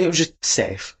 I think it was just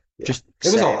safe. Yeah, Just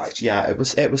it was all safe. right. Yeah,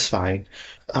 it was fine.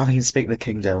 I mean, speaking of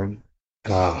Kingdom,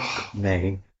 Ah,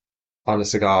 me.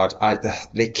 honest to God,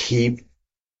 they keep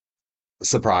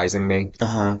surprising me.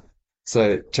 Uh-huh.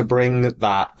 So to bring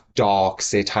that dark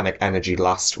satanic energy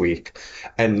last week,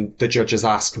 and the judges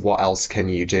asked, "What else can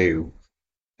you do?"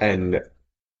 And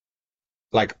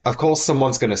like, of course,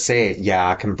 someone's gonna say, "Yeah,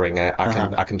 I can bring it.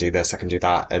 Uh-huh. I can do this. I can do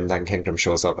that." And then Kingdom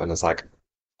shows up and is like,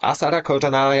 "I said I could,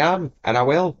 and I am, and I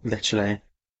will." Literally.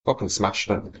 Fucking smashed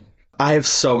it. I have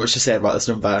so much to say about this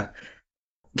number.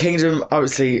 Kingdom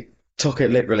obviously took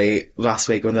it literally last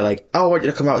week when they're like, "Oh, I want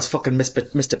you to come out as fucking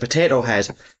Mr. Potato Head."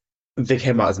 They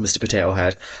came out as Mr. Potato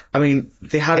Head. I mean,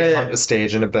 they had Came onto a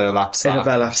stage in a burlap in a sack,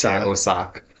 burlap potato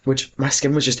sack, sack. which my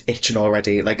skin was just itching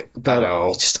already. Like, I burlap,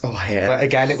 know. just oh, I hate But it.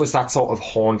 again, it was that sort of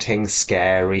haunting,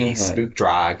 scary Mhm. spook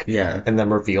drag, Yeah, and then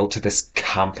revealed to this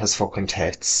camp as fucking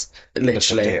tits. Mr.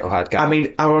 literally. Potato Head I guy.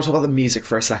 mean, I want to talk about the music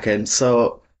for a second.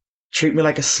 So, "Treat Me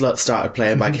Like a Slut" started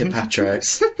playing by Kim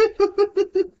Petras,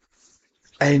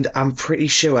 and I'm pretty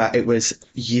sure it was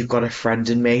 "You've Got a Friend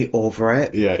in Me" over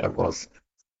it. Yeah, it was.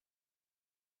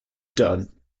 Done.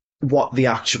 What the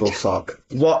actual fuck?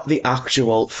 What the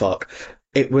actual fuck?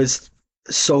 It was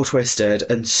so twisted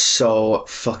and so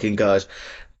fucking good.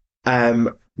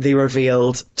 They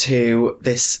revealed to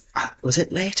this, was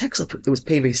it latex or it was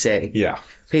PVC? Yeah.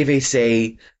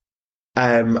 PVC,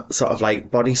 sort of like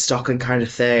body stocking kind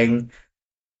of thing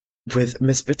with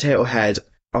Miss Potato Head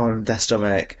on their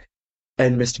stomach,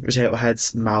 and Mr. Potato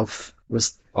Head's mouth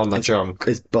was on the is, junk.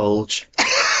 is bulge.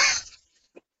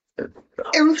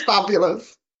 It was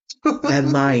fabulous. Their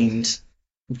mind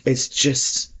is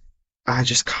just, I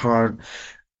just can't.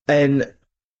 And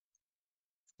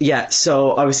yeah,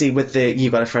 so obviously with the "you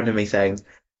got a friend in me" thing,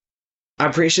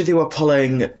 I'm pretty sure they were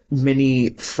pulling mini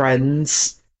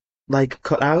Friends like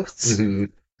cutouts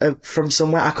Hmm. from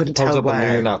somewhere. I couldn't Pulls tell a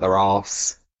balloon where. out their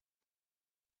arse.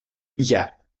 Yeah.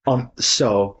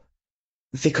 So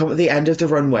they come at the end of the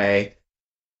runway.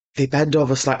 They bend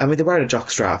over slightly. I mean, they're wearing a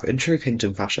jockstrap in true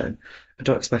Kingdom fashion. I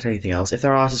don't expect anything else. If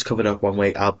their arse is covered up one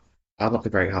way, I'll not be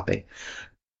very happy.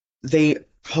 They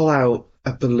pull out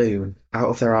a balloon out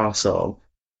of their arsehole,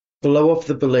 blow up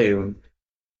the balloon,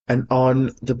 and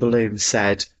on the balloon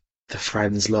said the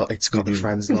Friends logo. It's got the Hmm.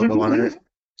 Friends logo on it.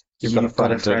 You've got a You've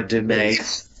got a friend friend in in me.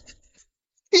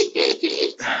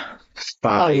 me. I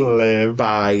Bye. live.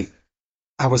 Bye.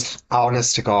 I was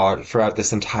honest to God throughout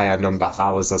this entire number.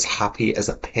 I was as happy as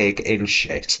a pig in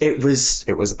shit. It was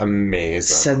It was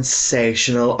amazing.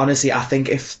 sensational. Honestly, I think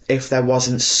if there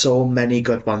wasn't so many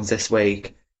good ones this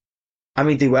week, I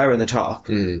mean they were in the top.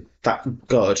 Mm. That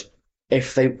good.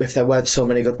 If there weren't so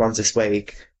many good ones this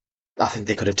week, I think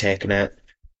they could have taken it.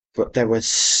 But there were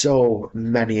so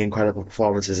many incredible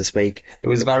performances this week. It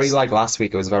was It very was, like last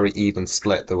week. It was very even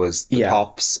split. There was the yeah,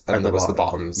 tops and and there the was the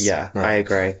bottom. bottoms. Yeah, I Yeah.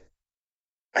 agree.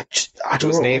 I It don't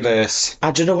was know. nervous,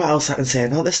 I don't know what else I can say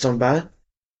about this number.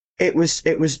 It was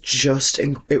just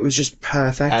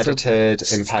perfect from edited start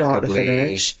to impeccably.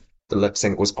 finish. The lip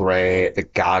sync was great. The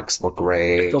gags were It felt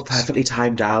great. perfectly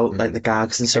timed out, like the Mm.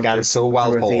 gags and stuff. Again, so The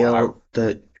well thought out.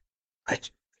 reveal.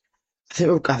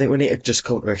 I think we need to just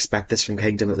come to expect this from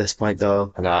Kingdom at this point,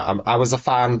 though. And I was a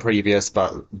fan previous,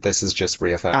 but this is just I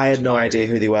reaffirmed had no idea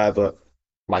who they were, but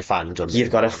my fandom you've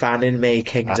in got a them. fan in me,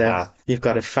 Kingdom. Uh-huh. You've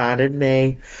got a fan in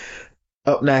me.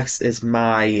 Up next is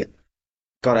my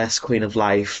goddess, queen of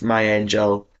life, my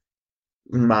angel,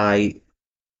 my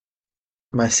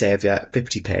my savior,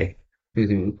 50p.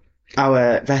 Hmm.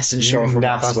 Our best in You show from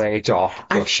never last week. stop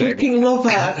I gushing. freaking love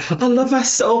her. I love her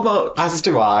so much. As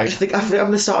do I. I think I'm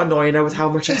gonna start annoying her with how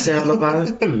much I say I love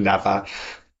her. Never.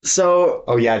 So,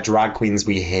 Oh yeah, drag queens,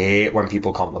 we hate when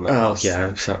people compliment oh us.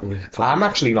 yeah, sorry. I'm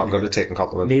actually not good at taking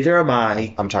compliments. Neither am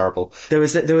I. I'm terrible. There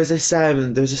was this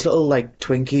little like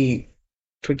Twinkie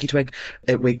Twink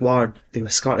at week one. They were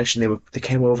Scottish and they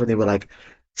came over and they were like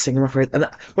singing my praise. And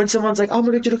when someone's like, "Oh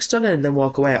my God, you look stunning," and then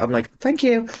walk away, I'm like, "Thank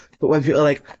you." But when people are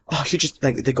like, "Oh, you just,"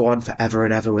 like they go on forever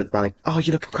and ever with like, "Oh,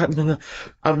 you look incredible,"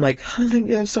 I'm like, "I think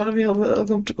yeah, I'm starting to feel a bit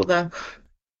uncomfortable now."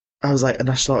 I was like, and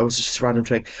I just thought it was just a random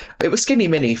twink. It was Skinny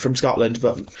Minnie from Scotland,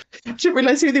 but I didn't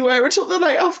realise who they were until the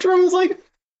night after. I was like,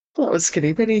 "Oh, that was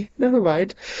Skinny Minnie. Never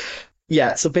mind."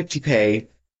 Yeah, so 50p.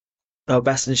 Oh,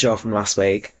 best in show from last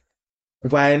week.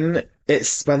 When they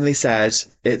said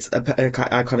it's iconic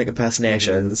Mhm.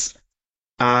 impersonations,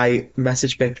 I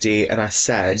messaged Bipty and I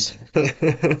said,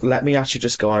 let me actually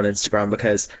just go on Instagram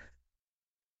because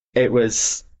it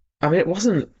was, I mean, it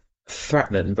wasn't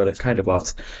threatening, but it kind of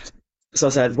was. So I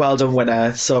said, well done,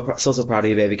 winner. So proud of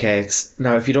you, baby cakes.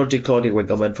 Now, if you don't do Claudia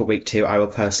Winkleman for week two, I will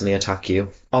personally attack you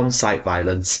on site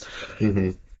violence.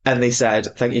 Mhm. And they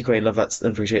said, thank you, Queen, love that,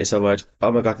 appreciate it so much.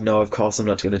 Oh my God, no, of course I'm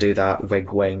not going to do that.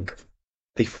 Wink, wink.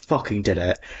 They fucking did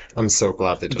it. I'm so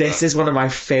glad they did This it. is one of my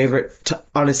favorite,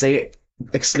 honestly,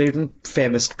 excluding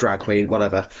famous drag queen,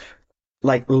 whatever,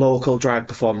 like local drag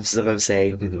performances I've ever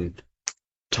seen. Mhm.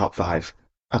 Top five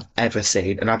I've ever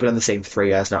seen, and I've been on the same 3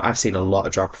 years now. I've seen a lot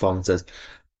of drag performances.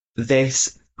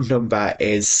 This number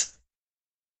is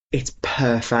it's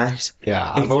perfect.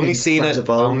 Yeah, I've It's only seen it. I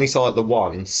incredible. only saw it the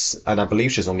once, and I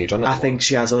believe she's only done it I the think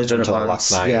she once has only done it until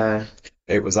last once. night. Yeah.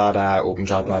 It was at Open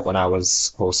Drag Night when I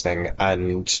was hosting,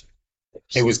 and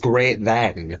it was great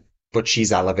then, but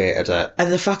she's elevated it.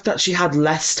 And the fact that she had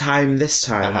less time this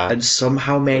time Uh-huh. and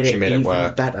somehow But made she it made it even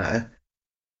work. better.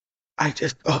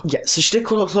 Oh yeah, so she did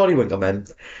call up Claudia Winkleman.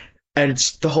 And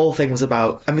the whole thing was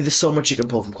about, I mean, there's so much you can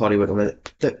pull from Claudia Winkleman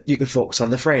that you can focus on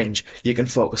the fringe, you can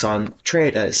focus on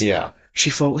traders. Yeah. She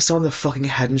focused on the fucking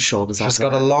Head and Shoulders She's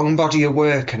got a advert. long body of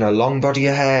work and a long body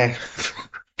of hair.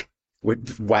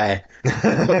 Where?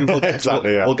 We'll get to,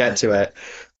 Exactly, yeah. we'll get to it.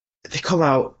 They come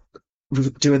out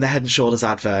doing the Head and Shoulders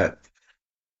advert,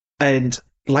 and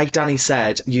like Danny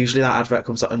said, usually that advert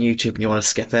comes out on YouTube and you want to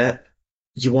skip it.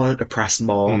 You want to press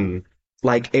more. Hmm.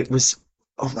 Like it was,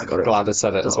 oh my God, Gladys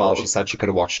said it as well. She so said she could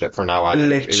have watched it for an hour.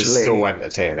 It was so literally.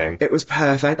 entertaining. It was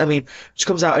perfect. I mean, she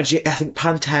comes out and I think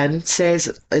Pan 10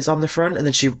 says is on the front, and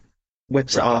then she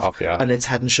whips it Ripped it off, off, yeah. and it's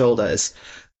Head and Shoulders.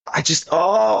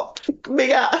 Oh,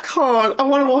 Mia, I can't. I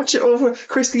want to watch it over.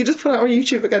 Chris, can you just put it on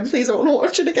YouTube again, please? I want to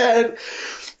watch it again.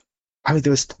 I mean,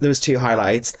 there was two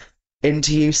highlights.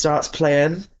 Into You starts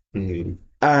playing, Mhm.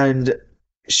 and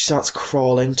she starts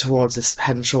crawling towards this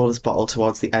Head and Shoulders bottle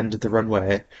towards the end of the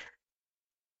runway,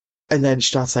 and then she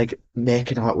starts like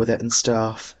making out with it and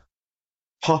stuff.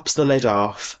 Pops the lid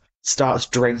off, starts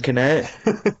drinking it,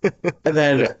 and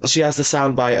then she has the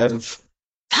soundbite of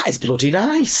 "That is bloody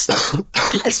nice.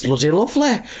 That is bloody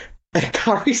lovely," and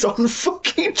carries on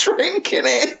fucking drinking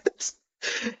it.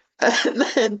 And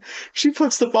then she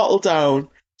puts the bottle down,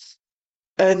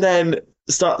 and then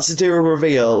starts to do a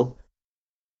reveal,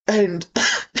 and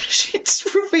she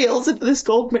just reveals into this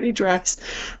gold mini dress,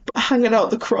 but hanging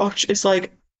out the crotch is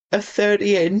like a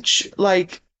 30-inch,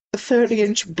 like a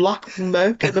 30-inch black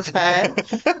merkin of hair.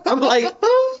 I'm like,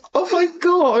 oh my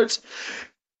God.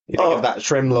 You don't give Oh, that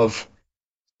trim, love.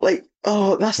 like,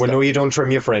 oh, that's We know the you don't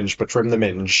trim your fringe, but trim the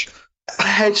minge.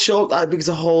 head shoulder. That brings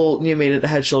a whole new meaning to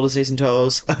head, shoulders, knees, and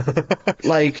toes.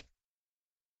 Like,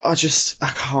 I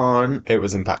can't. It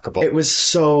was impeccable. It was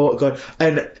so good.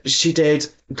 And she did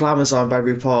Glamazon by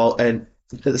RuPaul, and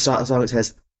at the start of the song it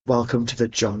says, "Welcome to the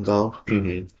jungle."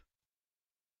 Mhm.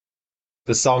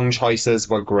 The song choices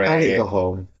were I need to great. go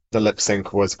home. The lip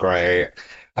sync was great.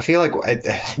 I feel like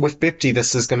with Bipty,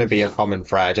 this is going to be a common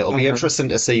thread. It'll be Uh-huh. interesting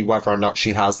to see whether or not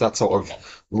she has that sort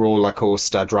of roller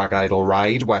coaster drag idol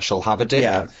ride where she'll have a dip.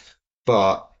 Yeah.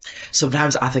 But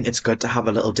Sometimes I think it's good to have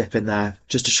a little dip in there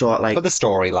just to show it, for like, the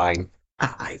storyline,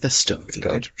 I like the it's story.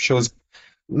 good. Shows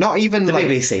not even The like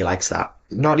BBC likes that.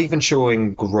 not even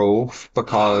showing growth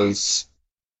because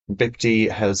Bipty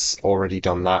has already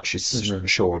done that. She's Mhm.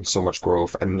 shown so much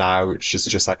growth, and now she's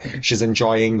just like she's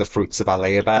enjoying the fruits of her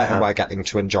labor, and Uh-huh. we're getting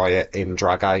to enjoy it in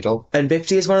Drag Idol. And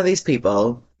Bifty is one of these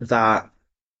people that,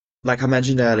 like I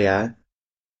mentioned earlier,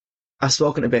 I've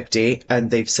spoken to Bifty and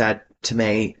they've said to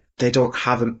me they don't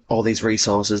have all these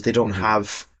resources. They don't Mhm.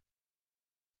 have,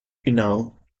 you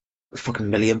know, a fucking £1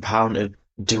 million to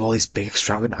do all these big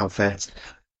extravagant outfits.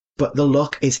 But the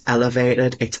look is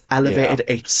elevated. It's Yeah. elevated.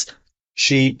 It's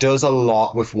She does a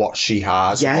lot with what she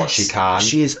has and what she yes, can.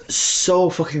 she is so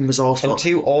fucking And resourceful.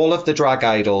 to all of the Drag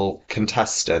Idol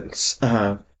contestants,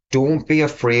 Uh, don't be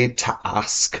afraid to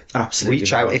ask. Absolutely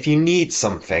Reach out not. if you need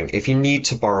something, if you need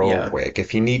to borrow a Yeah, wig,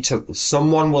 if you need to,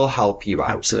 someone will help you out,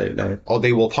 absolutely. or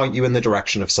they will point you in the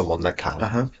direction of someone that can.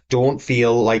 Uh-huh. Don't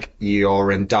feel like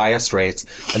you're in dire straits,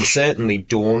 and certainly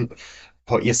don't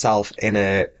put yourself in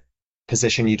a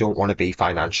position you don't want to be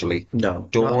financially. No, not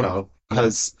at Don't, all. No,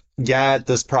 because yeah,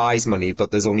 there's prize money,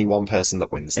 but there's only one person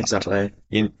that wins that. exactly.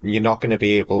 You're not going to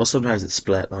be Well, able, sometimes it's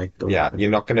split, like, yeah, you're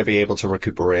not going to be able to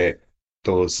recuperate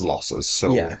those losses.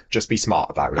 So yeah, just be smart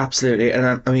about it. absolutely.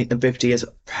 And I mean, and 50 is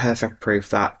perfect proof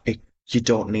that you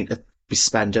don't need to be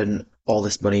spending all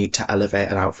this money to elevate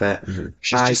an outfit. Mhm.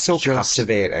 She's I just so just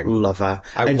captivating. love her.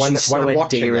 I, And she's when so I'm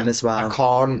watching endearing it, as well.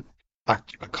 I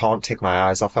can't take my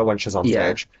eyes off her when she's on Yeah.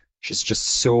 stage. She's just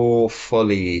so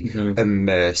fully Mhm.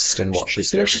 immersed in what I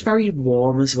she's feel like she's doing. very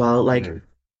warm as well. Mhm.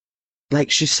 Like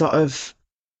she's sort of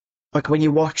like when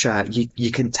you watch her,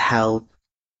 you can tell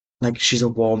like she's a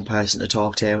warm person to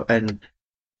talk to. And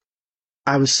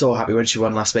I was so happy when she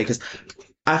won last week because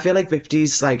I feel like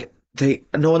 50's like they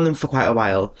knowing them for quite a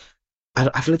while.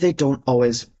 I feel like they don't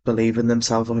always believe in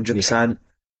themselves Yeah, 100%.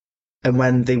 And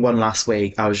when they won last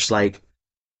week, I was just like,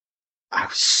 I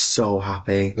was so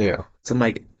happy. yeah. So I'm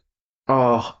like,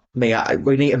 oh, we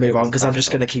need to It move on was because I'm just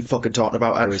going magical. to keep fucking talking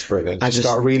about It her. was brilliant. I She's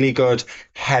got a just, really good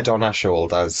head on her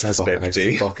shoulders, has I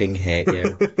Bibty. fucking hate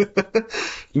you.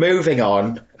 Moving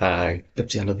on. Aye.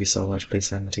 Bibsy, I love you so much. Please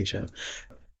send a t-shirt.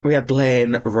 We had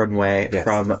Blaine Runway Yes.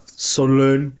 from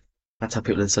Sunloon. That's how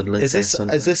people in Sunderland say Is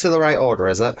Sunloon. this in the right order,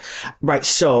 is it? Right,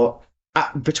 so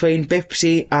between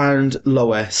Bibsy and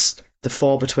Lois, the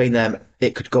four between them,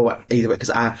 it could go either way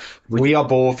because We are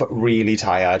both really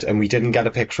tired and we didn't get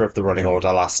a picture of the running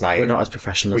order last we're night. not as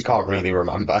professional We as we can't were. really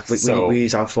remember. We So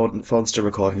use our phones to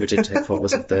record, and we did take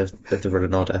photos of the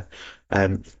running order.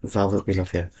 Velvet, we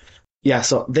love you. Yeah,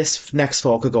 so this next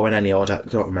four could go in any order. I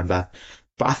don't remember.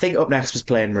 But I think up next was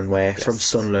Plain Runway from yes.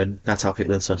 Sunderland. That's how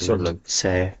people in Sunderland Sunderland.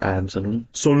 say Sunderland.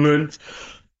 Sunderland.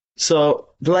 So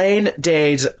Blaine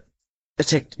did a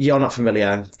tick. You're not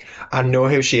familiar. I know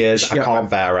who she is. I Yeah, can't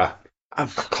bear her. I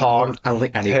Can't. don't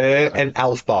think Her anyone. and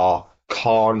Elf Bar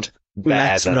can't bear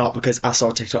Let's them. not because I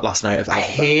saw a TikTok last night of I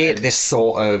hate this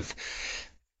sort of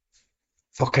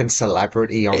fucking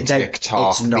celebrity on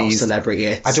TikTok. It's not These celebrity.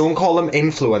 I don't call them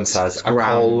influencers. I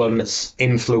call them Groundless.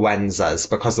 influenzas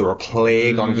because they're a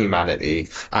plague on humanity.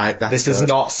 That's This is good.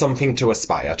 not something to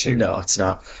aspire to. No, it's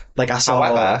not. Like I saw.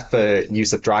 However, for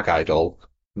use of drag idol,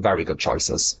 very good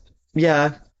choices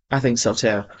Yeah, I think so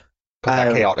too. because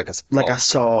they're chaotic as Like I fuck.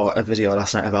 saw a video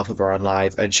last night of Alpha Brown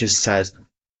live, and she said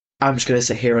I'm just gonna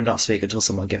sit here and not speak until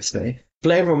someone gives me.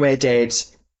 Blame Runway did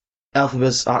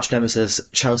Elphaba's arch nemesis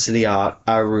Chelsea Lear,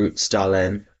 our roots,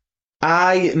 darling.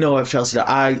 I know of Chelsea Lear.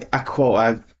 I quote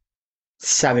her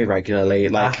semi regularly.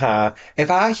 Like, If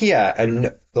I hear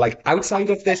and like outside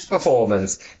of this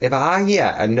performance, if I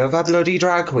hear another bloody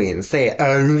drag queen say,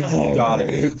 "Oh,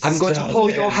 darling," I'm going to pull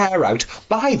your hair out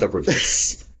by the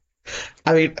roots.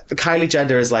 I mean, Kylie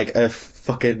Jenner is like a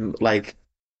fucking like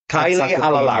Kylie,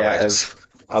 I'll allow encyclopedia it.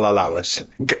 I'll allow it.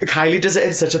 Kylie does it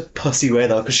in such a pussy way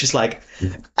though, because she's like,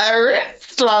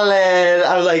 darling.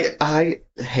 I'm like, I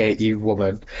hate you,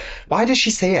 woman. Why does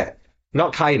she say it?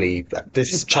 Not Kylie,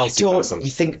 this Chelsea person. You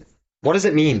think? What does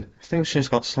it mean? I think she's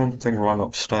got something wrong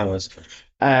upstairs.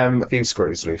 A few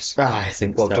screws loose. I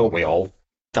think Well, so. don't we all?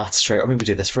 That's true. I mean, we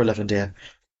do this for a living, dear.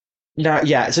 No,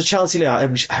 yeah. So Chelsea Lear, I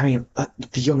mean,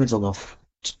 the young ones will know.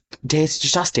 Daisy,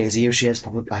 just ask Daisy who she is.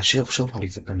 Probably, she'll probably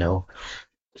know.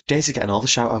 Daisy's getting all the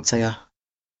shout outs here.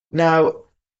 Now,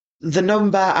 the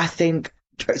number, I think.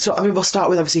 So, I mean, we'll start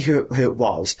with obviously who it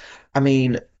was. I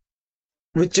mean,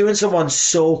 with doing someone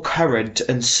so current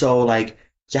and so like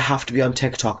you have to be on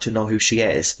TikTok to know who she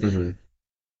is. Mm-hmm.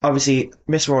 Obviously,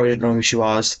 Miss Rory didn't know who she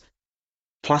was.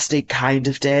 Plastic kind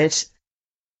of did.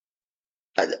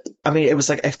 I mean, it was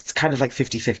like it's kind of like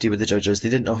 50-50 with the judges. They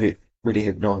didn't know who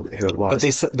it But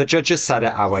was. the judges said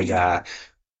it our yeah.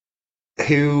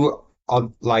 Who are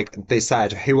like they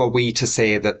said, who are we to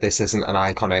say that this isn't an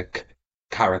iconic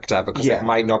character? Because it Yeah.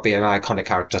 might not be an iconic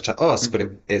character to us, but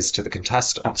it is to the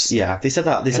contestants. Yeah, they said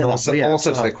that. They said And that. Yeah,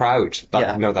 also to the crowd. That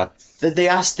yeah. know that They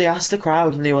asked the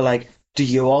crowd, and they were like, "Do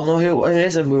you all know who it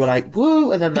is?" And we were like,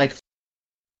 "Woo!" And then like,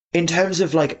 in terms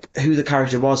of like who the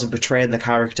character was and portraying the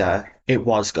character, it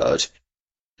was good.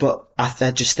 But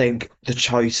I just think the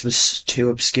choice was too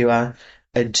obscure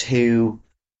and too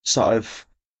sort of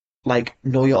like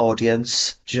know your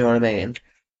audience. Do you know what I mean?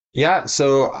 yeah,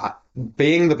 so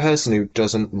being the person who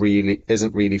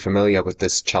isn't really familiar with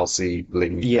this Chelsea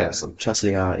Lee Yeah, person,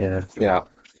 Chelsea Art, yeah. yeah,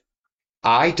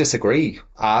 I disagree.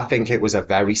 I think it was a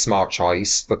very smart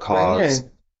choice because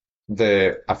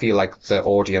Really? I feel like the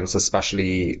audience,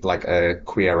 especially like a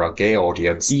queer or gay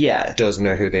audience, Yeah, does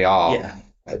know who they are. yeah,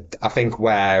 I think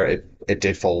where it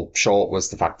did fall short was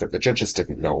the fact that the judges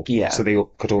didn't know. yeah. So they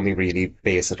could only really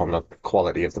base it on the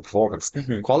quality of the performance.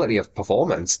 Mhm. Quality of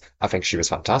performance, I think she was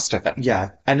fantastic. Yeah,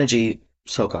 energy,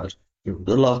 so good. Mhm.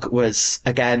 The look was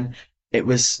again, it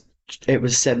was it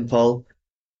was simple,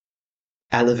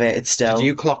 elevated Did still.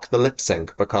 you clock the lip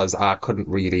sync? Because I couldn't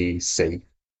really see.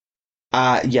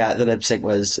 Yeah, the lip sync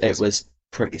was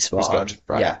pretty It was spot on. good,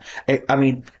 right? Yeah, I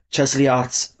mean, Chelsea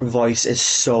Art's voice is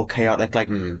so chaotic. Like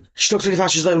Hmm, she talks really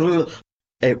fast. She's like,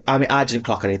 I mean, I didn't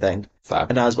clock anything, fair.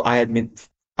 and I had my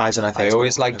eyes on her I face.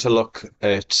 always like to look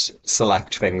at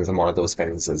select things, and one of those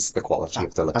things is the quality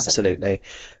of the lip sync. Absolutely.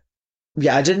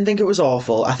 Yeah, I didn't think it was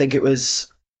awful. I think it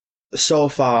was so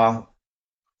far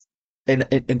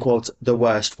in quotes the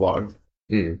worst one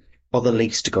Mm, or the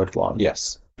least good one.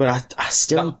 yes. But I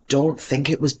still don't think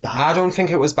it was I bad. don't think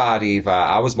it was bad either.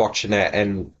 I was watching it,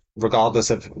 and regardless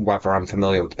of whether I'm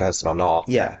familiar with the person or not,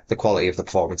 Yeah. the quality of the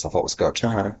performance I thought was good.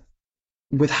 Uh-huh.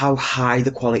 With how high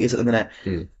the quality is at the minute,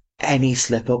 Mm. any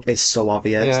slip up is so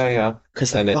obvious Yeah, yeah.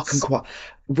 because the And fucking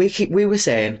it's we were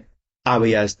saying our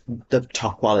year's the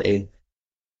top quality.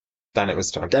 then it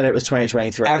was done. Then it was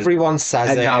 2023. Everyone says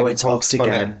And it now and it's pokes upped fun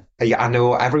at again. Yeah, I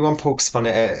know. Everyone pokes fun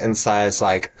at it and says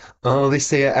like, "Oh, they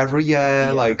say it every year.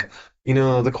 Yeah. Like,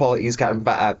 the quality is getting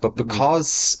better." But Mhm.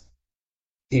 because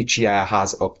each year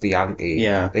has upped the ante,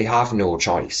 Yeah. they have no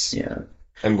choice. Yeah.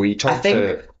 And we I talked think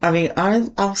to I mean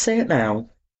I'll say it now.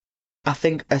 I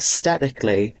think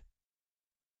aesthetically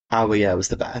our year was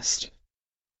the best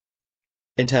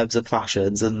in terms of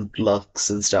fashions and looks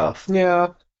and stuff. yeah,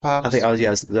 I think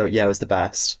perhaps. the year was the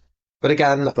best. But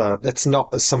again, But it's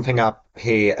not something I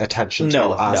pay attention to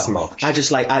no, as no. much. I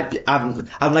just like I'm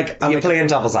You're like playing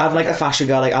devil's I'm like a advocate. fashion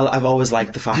girl. Like I've always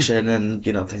liked the fashion and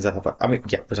things like that. But I mean,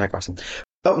 yeah, we're digressing.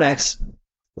 Up next,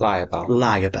 Lie about.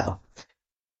 Liar Bell.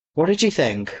 What did you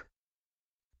think?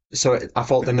 So I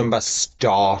thought the number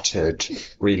started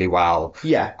really well.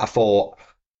 Yeah. I thought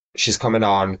she's coming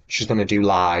on, she's going to do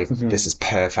live. Mhm. This is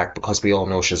perfect because we all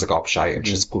know she's a gobshite and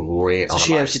she's great So on a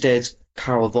she mic. actually did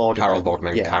Carol Vorderman. Carol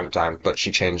Bodman Yeah. Countdown, but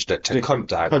she changed it to Did- Cunt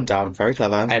Down. Put down. Very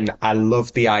clever. And I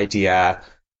love the idea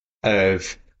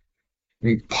of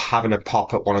having a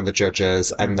pop at one of the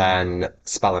judges and then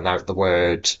spelling out the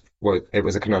word. Well, it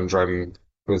was a conundrum.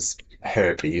 It was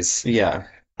herpes. Yeah.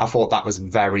 I thought that was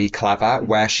very clever.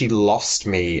 Where she lost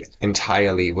me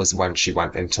entirely was when she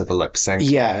went into the lip sync.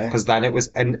 Yeah. Because then it was,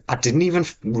 and I didn't even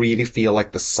really feel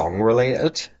like the song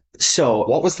related. So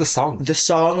What was the song? the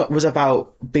song was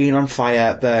about being on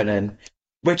fire, burning,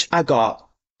 which I got,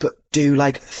 but do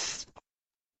like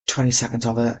 20 seconds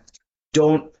of it.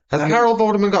 Don't. Has I mean, Carol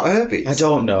Vorderman got I herpes?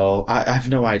 don't know. I have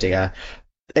no idea.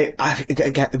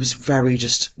 Again, it was very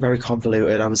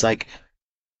convoluted. I was like,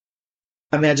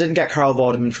 I mean, I didn't get Carl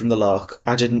Vorderman from the look.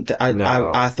 I didn't.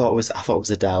 No. I thought it was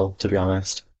Adele, to be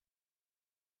honest.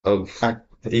 Oh, I,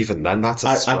 even then, that's a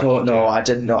I stretch. don't know. Yeah. I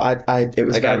didn't know. It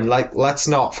was Again, very. like, let's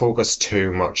not focus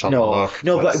too much on the No, look.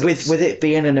 no, but Let's with it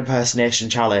being an impersonation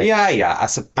yeah, challenge, yeah, I yeah.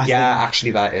 think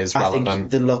Actually, that is I think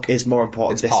relevant. the look is more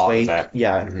important It's this part of week. it.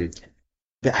 Yeah, Hmm.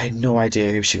 but I had no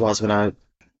idea who she was when I.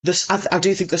 This I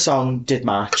do think the song did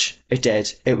match. It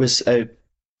did. It was a.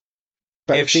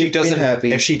 But being If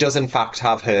herpes, she does in fact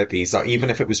have herpes, or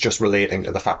even if it was just relating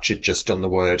to the fact she'd just done the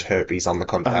word herpes on the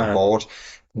content uh, board,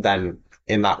 then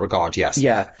in that regard, yes.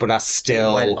 yeah, But I it went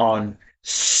still, on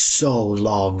so I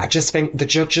long. just think the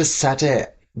judges said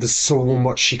it. There's so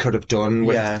much she could have done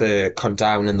with Yeah, the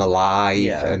countdown and the live,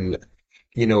 yeah, and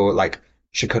like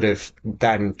she could have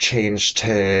then changed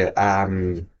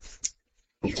to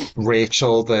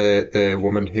Rachel, the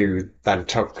woman who then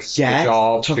took the yeah.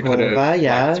 job. She Took could have over. like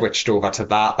Yeah, switched over to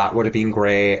that. That would have been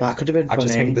great. that could have been I just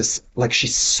think funny. this, like,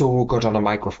 she's so good on a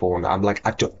microphone. I'm like,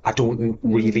 I don't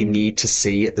really Mm, need to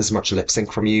see as much lip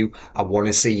sync from you. I want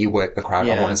to see you work the crowd. I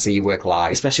want to yeah, see you work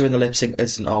live especially when the lip sync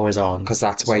isn't always on because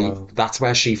as well. that's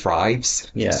where she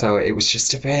thrives. Yeah, So it was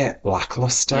just a bit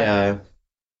lackluster. yeah,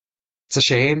 It's a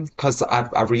shame because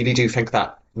I really do think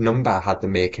that number had the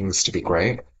makings to be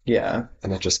great, yeah.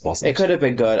 and it just It wasn't. could have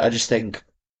been good. I just think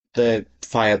the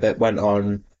fire bit went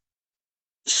on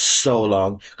so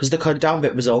long because the countdown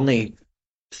bit was only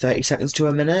 30 seconds to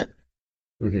a minute.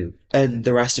 Hmm. And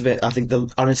the rest of it, I think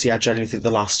honestly, I genuinely think the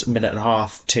last minute and a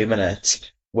half, 2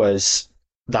 minutes was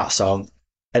that song,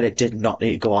 and it did not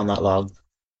need to go on that long.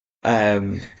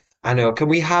 Um, I know. Can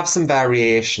we have some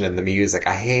variation in the music?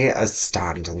 I hate a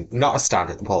standing, not a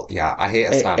standing. Well, yeah, I hate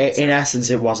a standing in sing. essence,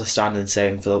 it was a standing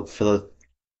sing for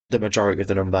the majority of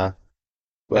the number.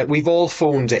 Like But we've all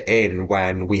phoned it in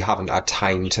when we haven't had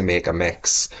time to make a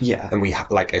mix, yeah, and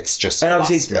like it's just and last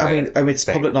obviously, minute I mean, it's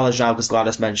thing. public knowledge now because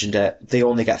Gladys mentioned it. They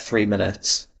only get 3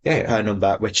 minutes Yeah, yeah. per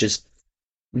number, which is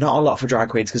not a lot for drag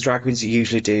queens because drag queens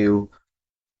usually do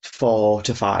 4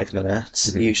 to 5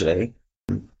 minutes Mhm. usually.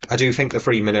 I do think the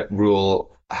 3 minute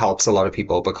rule helps a lot of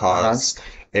people Uh-huh. because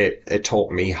it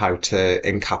taught me how to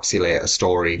encapsulate a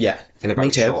story Yeah, in a me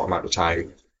very too. short amount of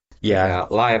time. Yeah, Yeah,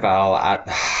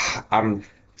 Liabelle, I'm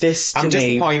this to I'm me,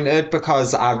 disappointed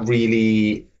because I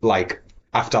really like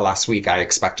after last week I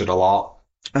expected a lot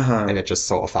uh-huh. and it just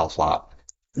sort of fell flat.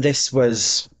 This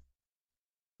was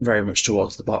very much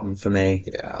towards the bottom for me.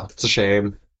 Yeah, it's a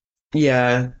shame.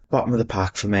 Yeah, bottom of the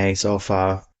pack for me so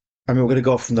far. I mean, we're gonna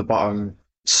go from the bottom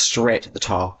straight to the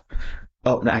top.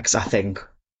 Up next, I think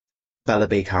Bella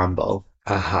B. Campbell.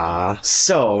 Uh-huh.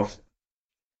 So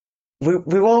we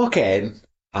walk in.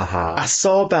 I Uh-huh.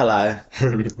 saw Bella,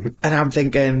 and I'm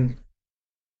thinking.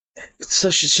 So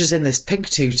she's in this pink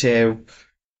tutu.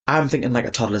 I'm thinking like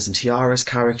a Toddlers and Tiaras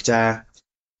character,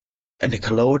 a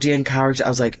Nickelodeon character. I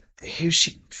was like, who's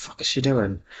she? Fuck is she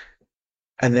doing?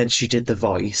 And then she did the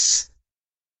voice.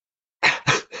 Hey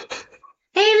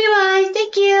everyone,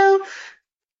 thank you.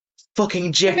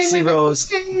 Fucking Gypsy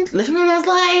Rose. Living my best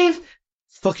life.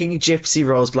 Fucking Gypsy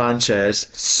Rose Blanchard.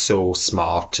 So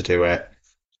smart to do it.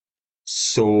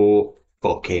 So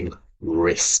fucking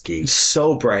risky.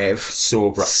 So brave.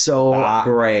 So So that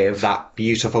brave. that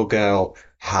beautiful girl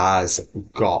has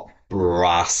got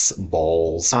brass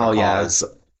balls Oh yeah. because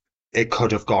it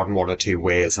could have gone one or two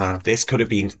ways. This could have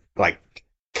been like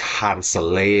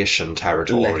cancellation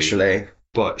territory, Literally.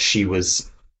 but she was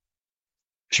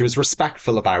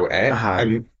respectful about it Uh-huh.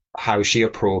 and how she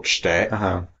approached it.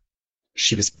 Uh-huh.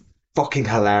 She was fucking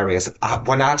hilarious.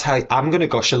 When I tell you, I'm going to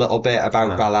gush a little bit about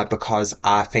Uh-huh. Bella because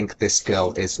I think this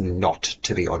girl is not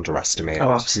to be underestimated.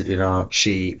 Oh, absolutely not.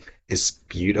 She is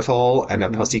beautiful and a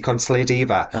Mhm. pussy cunt slay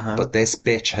diva, Uh-huh. but this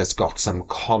bitch has got some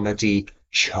comedy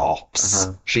chops.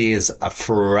 Uh-huh. She is a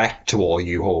threat to all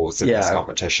you hoes in this Yeah.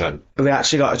 competition. We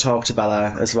actually got to talk to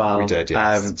Bella as well. We did,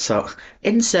 yes. So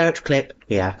insert clip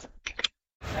here.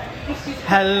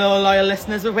 Hello, loyal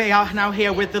listeners. We are now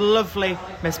here with the lovely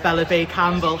Miss Bella B.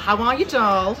 Campbell. How are you,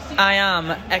 doll? I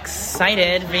am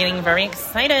excited, feeling very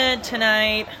excited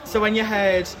tonight. So when you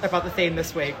heard about the theme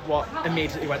this week, what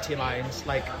immediately went to your mind?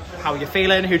 Like, how are you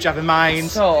feeling? Who do you have in mind?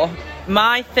 So,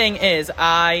 my thing is,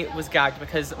 I was gagged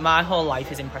because my whole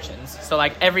life is impressions. So,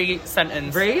 like, every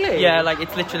sentence. Really? Yeah, like,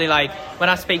 it's literally like, when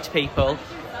I speak to people,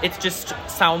 it's just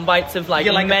sound bites of, like,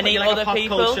 You're like many you're like other a pop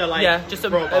people. culture, like, yeah, just a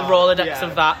robot. Rolodex Yeah.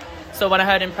 of that. So when I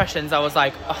heard impressions, I was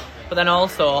like, oh. But then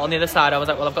also on the other side, I was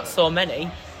like, well, I've got so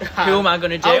many. Who am I going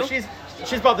to do? Oh,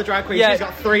 she's Bob the drag queen. Yeah, she's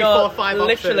got 3, 4, 5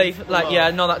 literally, options. like, yeah,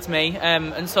 no, that's me.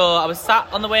 And so I was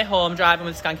sat on the way home driving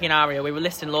with Skanky and Aria. We were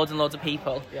listing loads and loads of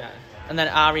people. Yeah. And then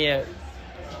Aria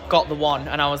got the one,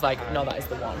 and I was like, no, that is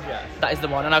the one. Yeah. That is the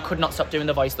one. And I could not stop doing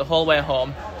the voice the whole way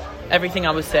home. Everything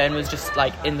I was saying was just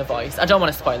like in the voice. I don't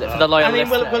want to spoil it for the loyal I mean,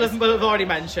 listeners. we'll have already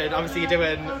mentioned. Obviously, you're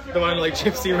doing the one like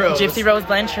Gypsy Rose. Gypsy Rose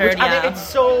Blanchard, yeah. I mean,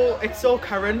 it's so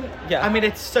current. Yeah. I mean,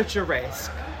 it's such a risk.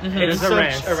 Mm-hmm. It's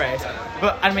such a risk.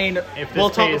 But I mean, we'll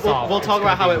talk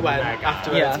about how it went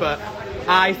afterwards. Yeah. But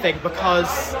I think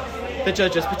because the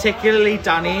judges, particularly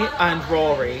Danny and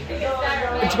Rory,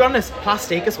 and to be honest,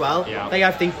 Plastique as well. Yeah. They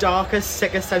have the darkest,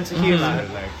 sickest sense of humour.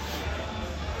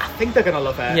 I think they're gonna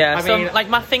love it. Yeah, I so mean, like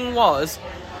my thing was,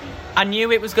 I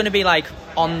knew it was going to be like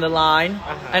on the line,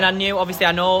 and I knew, obviously,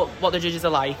 I know what the judges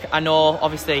are like. I know,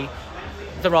 obviously,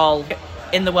 they're all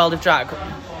in the world of drag.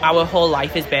 Our whole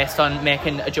life is based on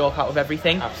making a joke out of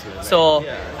everything. Absolutely. So,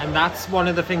 And that's one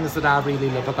of the things that I really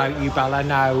love about you, Bella.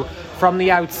 Now, from the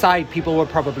outside, people would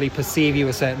probably perceive you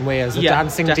a certain way as a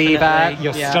dancing diva. definitely,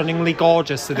 You're stunningly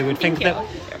gorgeous, so they would think that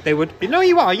they would. No,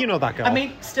 you are. You know that girl. I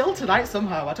mean, still tonight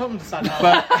somehow. I don't understand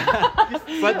how.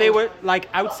 But they were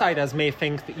like outsiders may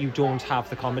think that you don't have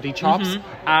the comedy chops.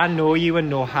 I know you and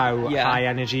know how high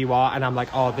energy you are, and I'm like,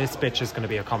 oh, this bitch is going to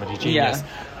be a comedy genius.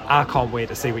 I can't wait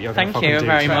to see what you're going to fucking do.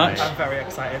 Thank you very much. I'm very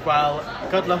excited. Well,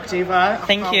 good luck, Diva.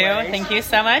 Thank you. Thank you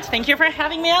so much. Thank you for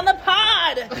having me on the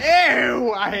pod.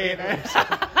 Ew, I hate it.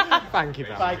 Thank you,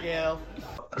 Bella. Bye, Gail.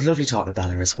 Lovely talking to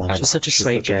Bella as well. She's such a She's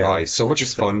sweet such a girl. joy. So much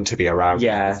fun to be around.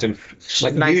 Yeah. And,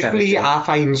 like, Nice usually energy. I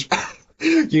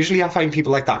find Usually I find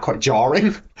people like that quite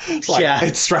jarring. Like, Yeah.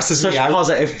 it stresses Such me out.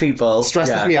 positive people.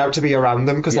 Stresses me out to be around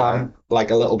them because I'm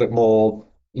like a little bit more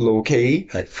low key.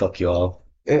 Like, fuck you all.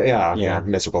 Yeah,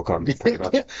 miserable cunt. Pretty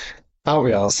much. Aren't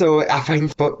we all? So I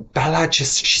find, but Bella she's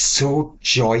so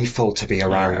joyful to be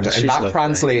around, she's and that lovely.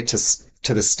 translates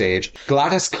to the stage.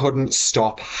 Gladys couldn't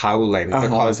stop howling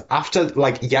because after,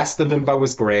 like, yes, the number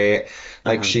was great.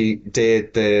 Like she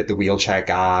did the wheelchair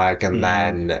gag, and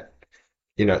then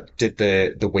did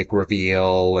the wig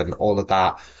reveal and all of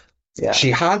that. Yeah. She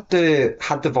had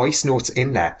the voice notes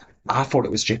in there. I thought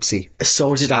it was Gypsy.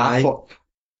 So did I. thought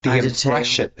the I did too.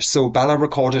 impression. So Bella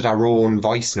recorded her own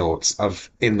voice notes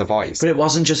in the voice But it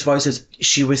wasn't just voices.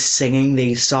 She was singing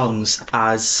these songs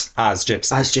as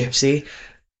Gypsy. Gypsy.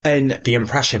 And The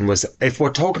impression was, if we're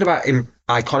talking about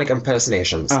iconic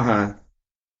impersonations,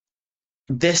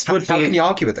 this how would can be you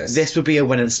argue with this? this would be a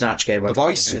win and snatch game. The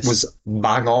voice was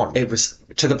bang on. It was,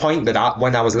 to the point that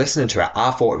when I was listening to it,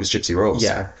 I thought it was Gypsy Rose.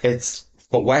 yeah. It's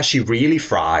But where she really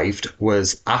thrived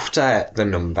was after the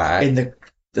number,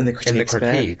 in the critiques. bit.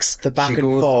 critiques. The back she and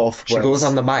goes, forth. She was goes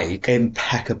on the mic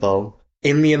impeccable.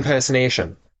 in the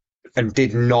impersonation and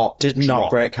did not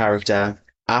drop. Break character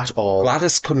at all.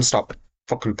 Gladys couldn't stop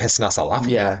fucking pissing herself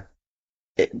laughing. Yeah.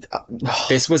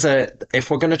 This was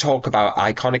if we're going to talk about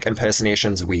iconic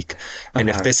impersonations week, and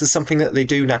if this is something that they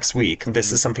do next week,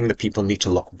 this is something that people need to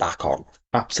look back on.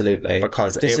 Absolutely.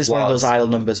 Because this is one of those idol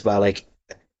numbers where, like,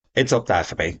 it's up there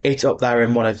for me. it's up there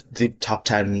in one of the top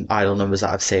 10 idol numbers that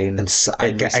I've seen. And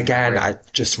again, I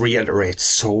just reiterate,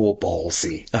 so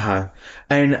ballsy.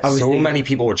 And I was So thinking, many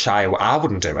people would shy. I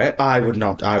wouldn't do it. I would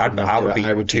not. I would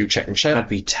be too chicken shit. I'd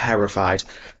be terrified.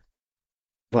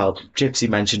 Well, Gypsy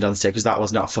mentioned on stage, because that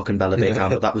was not fucking Bella Bacon,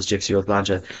 but that was Gypsy Rose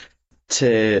Blanchard.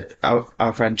 To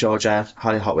our friend Georgia,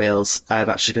 Holly Hot Wheels, I'm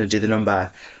actually going to do the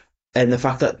number. And the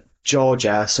fact that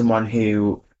Georgia, someone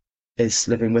who is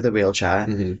living with a wheelchair,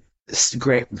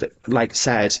 great, like,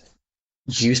 said,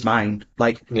 use mine.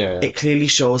 Like, it clearly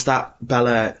shows that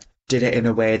Bella did it in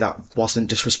a way that wasn't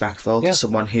disrespectful to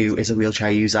someone who is a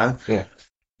wheelchair user. Yeah.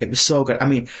 It was so good. I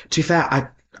mean, to be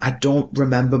fair, I don't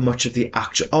remember much of the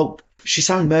actual... Oh, she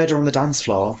sang Murder on the Dance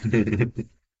Floor.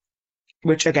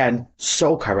 Which, again,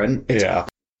 so current.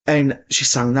 And she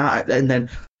sang that, and then...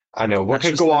 I know, we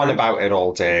could go on about it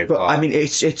all day. But I mean,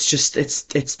 it's just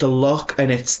the look,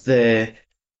 and it's the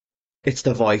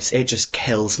voice. It just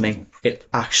kills me. It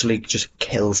actually just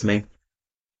kills me.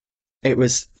 It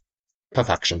was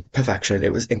perfection.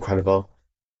 It was incredible.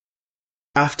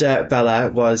 After Bella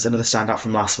was another standout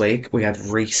from last week, we had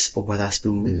Reese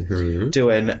Witherspoon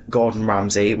doing Gordon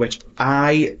Ramsay, which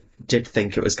I did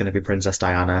think it was going to be Princess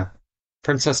Diana.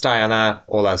 Princess Diana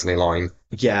or Leslie Loin.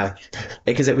 Yeah,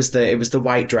 because it was the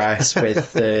white dress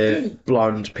with the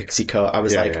blonde pixie cut. I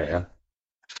was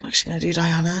What's she gonna do,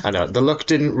 Diana? I know the look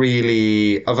didn't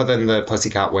really, other than the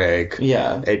pussycat wig.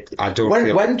 Yeah. I don't When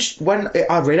feel. when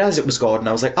I realised it was Gordon,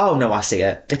 I was like, oh no, I see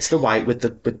it. It's the white with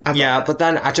the Yeah, but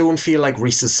then I don't feel like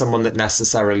Reese is someone that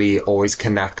necessarily always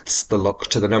connects the look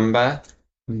to the number.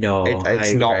 no, I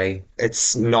It's not. agree.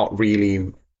 It's not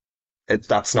really.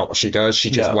 That's not what she does. She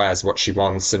just No. wears what she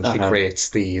wants, and she Uh-huh. creates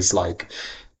these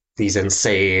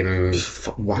insane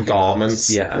Wacky garments,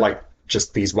 ones. Yeah. like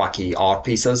just these wacky art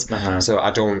pieces. Uh-huh. So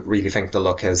I don't really think the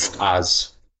look is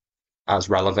as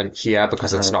relevant here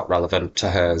because it's Uh-huh. not relevant to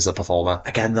her as a performer.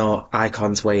 Again, though,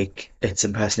 Icons Week, it's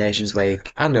Impersonations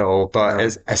Week. I know, but No.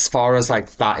 as far as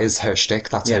like that is her shtick,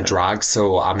 that's her Yeah. drag.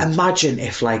 So Imagine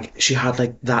if like she had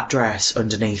like that dress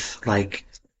underneath like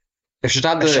if she'd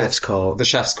had a chef's coat. the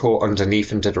chef's coat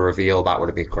underneath and did a reveal, that would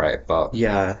have been great. But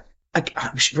Yeah.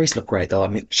 Reese looked great though. I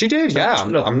mean, she did, yeah.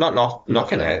 Look, I'm not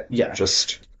knocking it. Yeah.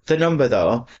 Just the number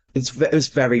though, it was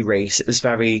very Reese. It was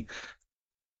very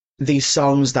these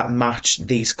songs that match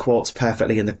these quotes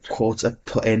perfectly, and the quotes are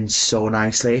put in so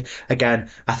nicely. Again,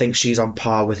 I think she's on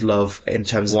par with Love in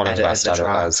terms one of of the best editing the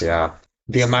track. editors, yeah.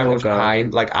 The amount of good.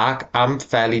 time, like I'm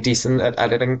fairly decent at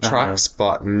editing tracks,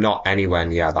 but not anywhere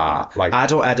near that. Like I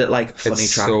don't edit like funny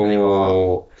it's tracks so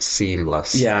anymore.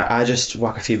 seamless. Yeah, I just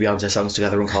whack a few Beyonce songs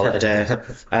together and call it a day.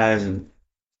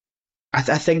 I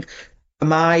think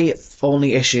my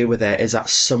only issue with it is that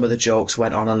some of the jokes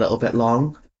went on a little bit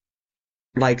long.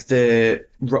 Like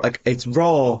it's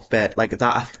raw bit like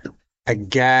that.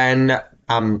 Again,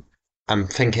 I'm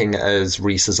thinking as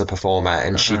Reese as a performer,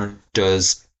 and she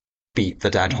does beat the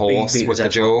dead horse Beat with the the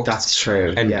dead jokes. That's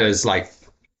true. And yeah. does like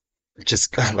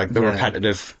just like the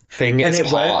repetitive thing And is it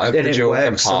part of and the it joke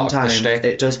and works part of the sometimes. shtick.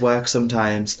 It does work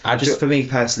sometimes. For me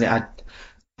personally,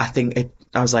 I think it.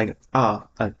 I was like, oh,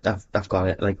 I've got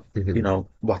it. Like, you know,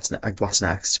 what's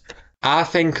next? I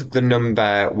think the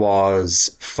number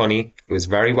was funny. It was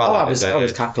very well edited. I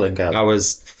was cackling, girl. I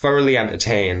was thoroughly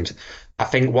entertained. I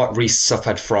think what Reese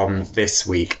suffered from this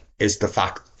week is the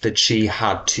fact that she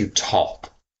had to top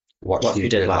what she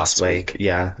did last week.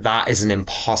 Yeah. That is an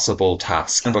impossible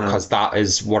task because that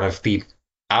is one of the...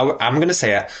 I'm going to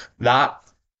say it. That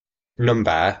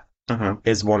number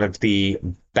is one of the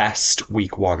best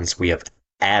week ones we have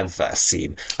ever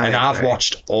seen. And I've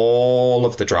watched all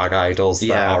of the drag idols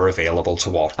that are available to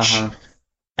watch.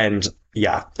 And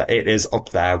yeah, it is up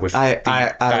there with the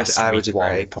best week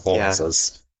one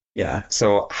performances. Yeah.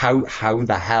 So how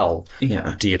the hell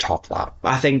do you top that?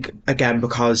 I think, again,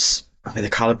 because I mean the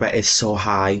caliber is so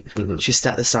high. She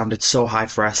set the standard so high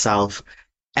for herself.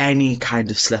 Any kind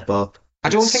of slip up. I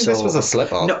don't think this was a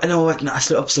slip up. No, a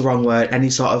slip up's the wrong word.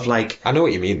 Any sort of like... I know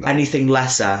what you mean, though. Anything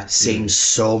lesser seems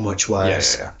so much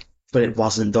worse. Yeah. But it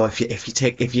wasn't, though. If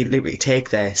you literally take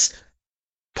this,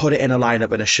 put it in a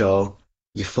lineup in a show,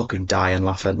 you fucking dying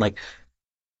laughing. Like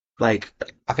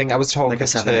I think I was talking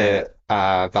to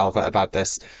Velvet about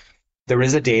this. There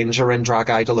is a danger in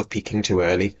Drag Idol of peaking too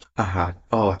early.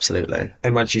 Oh, absolutely.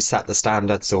 And when she set the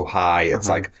standard so high, it's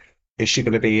like, is she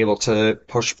going to be able to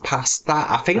push past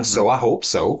that? I think so. I hope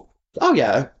so. Oh,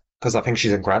 yeah. Because I think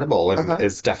she's incredible and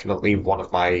is definitely one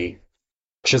of my...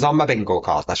 She's on my bingo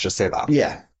card, let's just say that.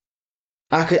 Yeah.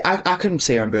 I can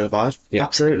see her on Boulevard. Yeah.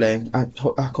 Absolutely.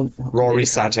 Rory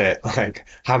said it, like,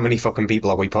 how many fucking people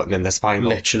are we putting in this final?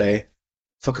 Literally.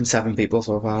 Fucking 7 people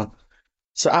so far.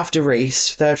 So after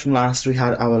Reese, third from last, we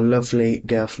had our lovely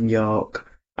girl from York,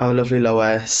 our lovely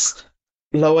Lois.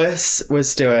 Lois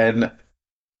was doing...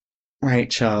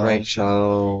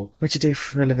 Rachel. What'd you do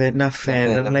for a living?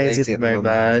 Nothing. I'm lazy at the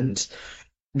moment.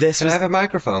 Can I have a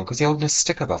microphone? Because you're holding a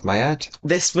stick above my head.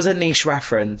 This was a niche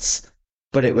reference,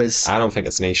 but it was... I don't think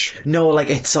it's niche. No,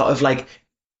 like, it's sort of like,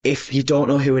 if you don't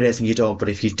know who it is and you don't, but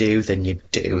if you do, then you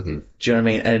do. Do you know what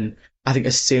I mean? And I think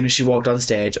as soon as she walked on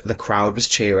stage, the crowd was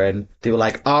cheering. They were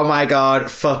like, oh my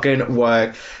God, fucking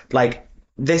work. Like,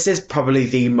 this is probably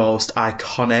the most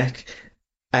iconic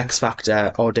X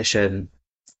Factor audition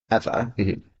ever.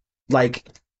 Like,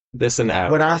 this and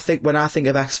when I think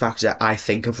of X Factor, I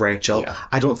think of Rachel. Yeah.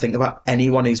 I don't think about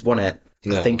anyone who's won it.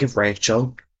 No. I think of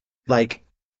Rachel. Like,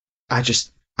 I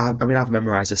mean, I've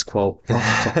memorized this quote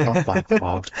off by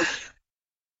heart.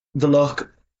 The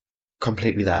look,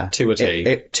 completely there. To a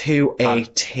T. To a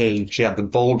T. She had the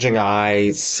bulging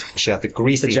eyes. She had the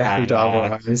greasy hair.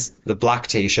 The black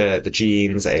t-shirt, the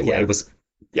jeans. It was,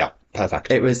 perfect.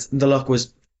 The look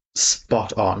was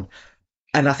spot on.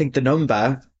 And I think the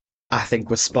number,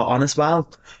 was spot on as well.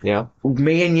 Yeah.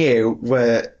 Me and you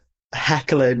were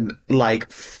heckling like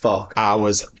fuck. I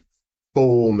was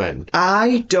booming.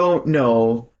 I don't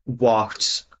know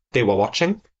what... They were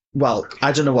watching? Well,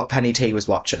 I don't know what Penny T was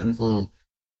watching.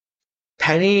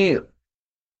 Penny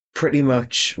pretty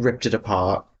much ripped it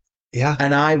apart. Yeah.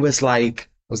 And I was like,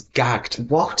 I was gagged.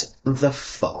 what the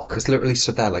fuck? I was literally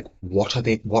stood there like, what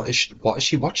is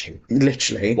she watching?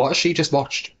 Literally. What has she just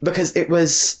watched? Because it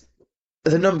was,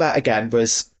 the number again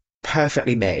was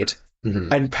perfectly made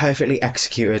and perfectly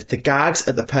executed. The gags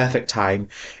at the perfect time.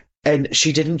 And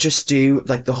she didn't just do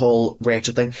like the whole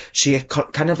Rachel thing. She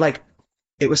kind of like,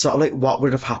 it was sort of like what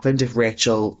would have happened if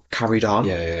Rachel carried on.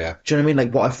 Yeah. Do you know what I mean?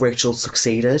 Like, what if Rachel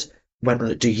succeeded? Went on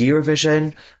to do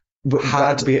Eurovision?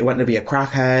 Went to be a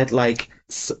crackhead? Like,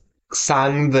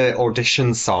 sang the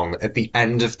audition song at the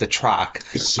end of the track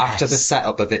after the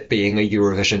setup of it being a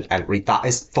Eurovision entry. That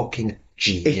is fucking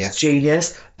genius. It's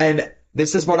genius. And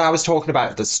this is what I was talking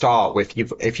about at the start with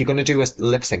if you're going to do a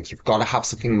lip sync, you've got to have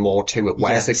something more to it.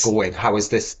 Where's it going? How is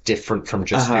this different from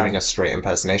just doing a straight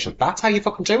impersonation? That's how you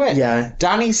fucking do it. Yeah.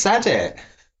 Danny said it.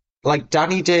 Like,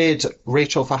 Danny did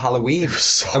Rachel for Halloween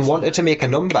and wanted to make a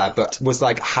number, but was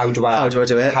like, how do I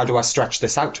do it? How do I stretch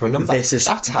this out to a number?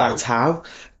 That's how.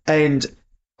 And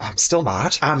I'm still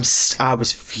mad. I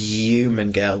was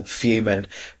fuming, girl, fuming.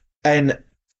 And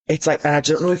it's like, and I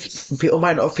don't know if people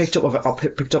might not have picked up on it, or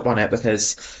picked up on it,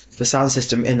 because the sound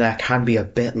system in there can be a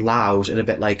bit loud and a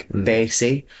bit like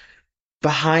bassy.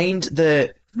 Behind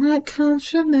the "What comes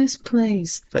from this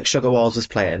place," like Sugar Walls was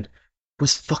playing,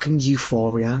 was fucking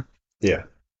Euphoria. Yeah.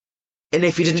 And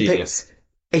if you didn't Genius.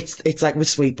 it's like with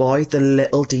Sweet Boy, the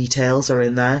little details are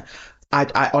in there.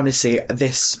 I honestly,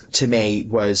 this to me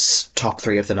was top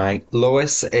 3 of the night.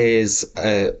 Lois is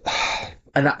and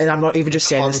I'm not even just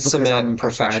saying this because I'm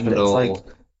professional. It's like,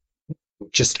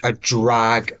 just a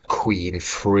drag queen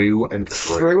through and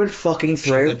through. Through and fucking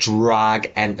through. She's a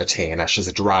drag entertainer. She's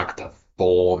a drag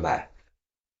performer.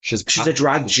 She's a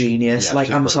drag genius. Yeah, like,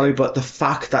 I'm brilliant. sorry, but the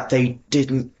fact that they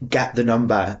didn't get the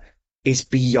number is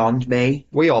beyond me.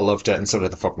 We all loved it, and so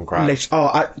did the fucking crowd.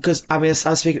 Because I was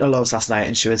speaking to Lois last night,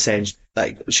 and she was saying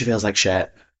like she feels like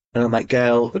shit, and I'm like,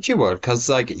 girl, but you would, because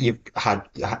like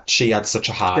she had such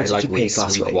a high, like week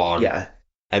one, yeah,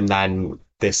 and then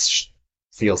this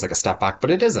feels like a step back,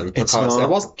 but it isn't, because it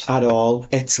wasn't at all.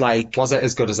 It's like, was it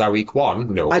as good as our week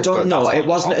one? No, I don't know. It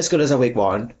wasn't as good as our week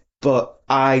one, but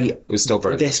it was still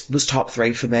brilliant. This was top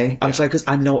 3 for me. I'm sorry, because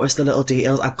I noticed the little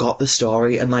details. I got the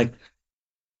story, and like,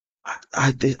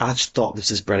 I just thought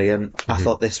this was brilliant. I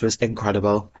thought this was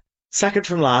incredible. Second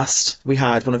from last, we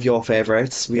had one of your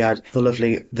favourites. We had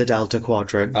the Delta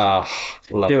Quadrant.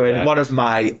 Doing it. One of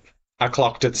my... I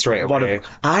clocked it straight away.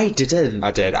 I didn't.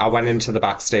 I did. I went into the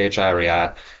backstage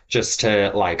area just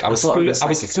to, like, I was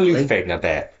sleuthing a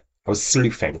bit. I was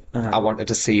sleuthing. I wanted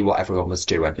to see what everyone was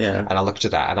doing. Yeah. And I looked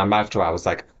at that, and I mouthed to her, I was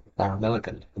like, Sarah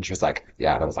Milligan. And she was like,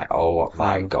 yeah. And I was like, oh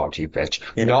my God, you bitch.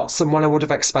 Yeah. Not someone I would have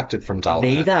expected from Delta.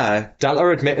 Neither. Delta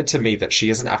admitted to me that she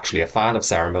isn't actually a fan of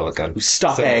Sarah Milligan.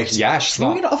 Stop it. Yeah, she's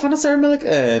not. You're not a fan of Sarah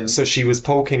Milligan. So she was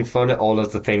poking fun at all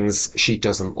of the things she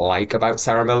doesn't like about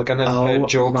Sarah Milligan and her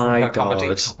jokes and her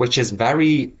comedy, which is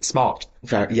very smart.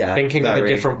 Thinking of a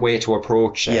different way to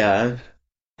approach it. Yeah.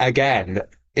 Again,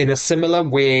 in a similar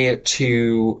way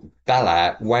to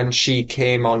Bella, when she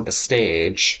came on the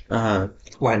stage,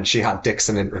 when she had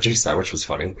Dixon introduce her, which was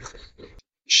funny,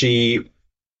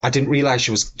 I didn't realise she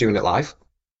was doing it live.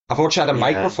 I thought she had a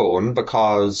microphone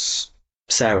because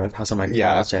Sarah has a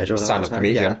microphone on stage. Stand-up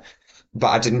comedian. Yeah. But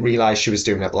I didn't realise she was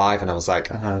doing it live, and I was like,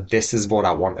 this is what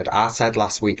I wanted. I said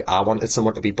last week I wanted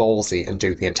someone to be ballsy and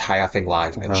do the entire thing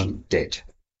live, and she did.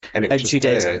 And she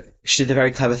did. She did the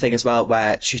very clever thing as well,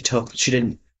 where she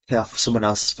didn't play off someone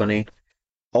else's funny.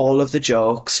 All of the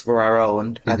jokes were our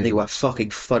own, and they were fucking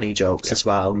funny jokes as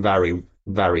well. Very,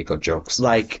 very good jokes.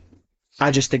 Like,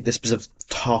 I just think this was a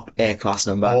top A-class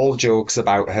number. All jokes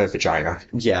about her vagina.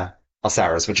 Yeah. Or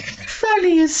Sarah's vagina.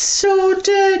 Fanny is so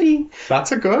dirty.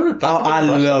 That's a good. I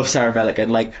love Sarah Milligan.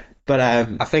 Like, but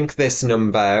I think this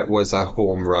number was a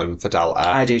home run for Delta.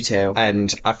 I do too.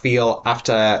 And I feel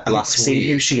after last week,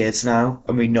 see who she is now,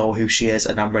 and we know who she is,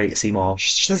 and I'm ready to see more.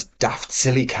 She's just daft,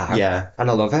 silly cat. Yeah, and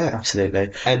I love it.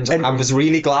 Absolutely. And I was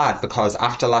really glad, because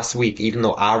after last week, even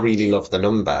though I really loved the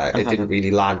number, it didn't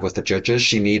really land with the judges.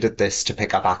 She needed this to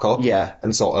pick her back up. Yeah,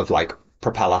 and sort of like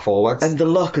propel her forwards. And the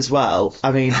look as well.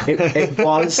 I mean, it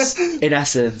was, in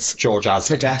essence, Georgia's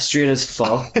pedestrian as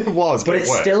fuck. It was, but it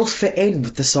still fit in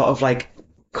with the sort of like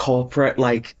corporate,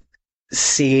 like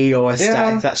CEO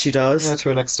aesthetic that she does. Yeah,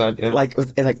 to an extent. Yeah. Like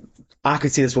I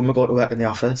could see this woman go to work in the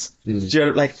office. Do you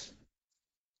know, like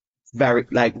very,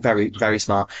 very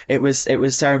smart. It was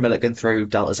Sarah Milligan through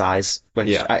Delta's eyes. Which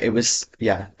it was.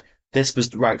 This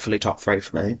was rightfully top 3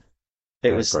 for me.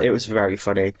 It was very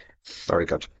funny. Very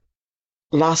good.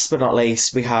 Last but not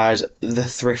least, we had the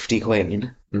Thrifty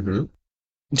Queen.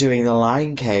 doing the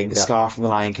Lion King, the Yeah. scar from the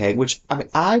Lion King, which I mean,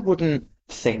 I wouldn't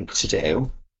think to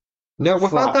do. No,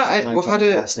 we've had that. We've had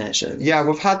it. Impersonations. Yeah,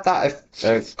 we've had that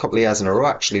a couple of years in a row.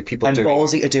 Actually, people And doing.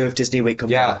 ballsy to do if Disney Week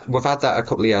comes Yeah, out. we've had that a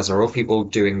couple of years in a row. People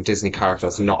doing Disney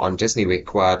characters not on Disney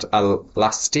Week. We had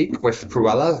last week with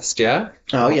Cruella last year.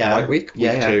 Oh yeah, White Week,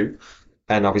 yeah, week yeah. 2,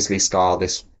 and obviously Scar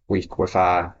this week with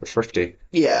Thrifty.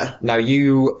 Yeah, Now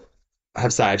you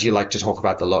have said you like to talk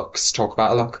about the looks. Talk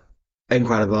about a look.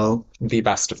 incredible. The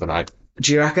best of the night.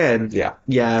 Do you reckon? Yeah,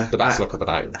 Yeah, the best look of the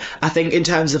night. I think in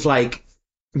terms of like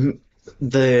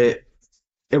it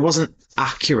wasn't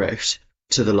accurate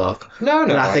to the look. No,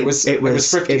 But I think it was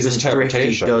Thrifty's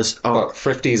interpretation. Oh, But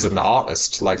Thrifty's an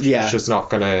artist. Like, Yeah. she's not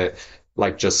gonna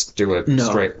like just do a No.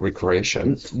 straight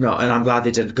recreation. no, and I'm glad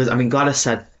they did because I mean Gladys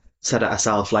said it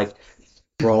herself, like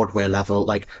Broadway level,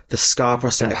 like the scar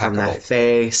prosthetic on their Impeccable.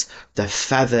 face, the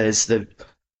feathers, the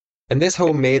And this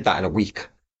home made that in a week.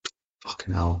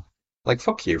 fucking hell. Like,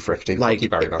 fuck you, Thrifty. Like Thank you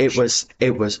very much.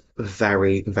 it was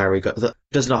very, very good.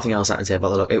 There's nothing else I can say about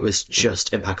the look. It was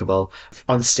just impeccable.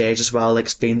 On stage as well, like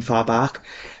being far back.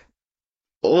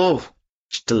 Oh,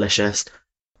 delicious.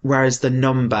 Whereas the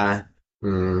number,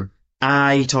 Mm.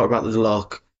 I talked about the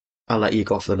look. I'll let you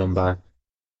go for the number.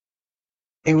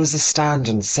 It was a stand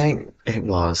and sing. It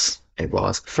was.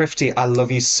 Thrifty, I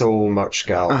love you so much,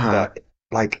 girl. Uh-huh. But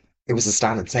like, it was a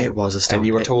stand and sing. It was a stand. And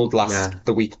you were told yeah.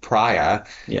 the week prior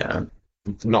Yeah.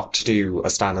 not to do a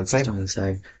stand and sing. I'm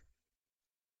saying.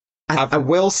 I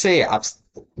will say I've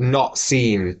not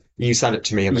seen. You said it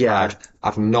to me in the Yeah. crowd.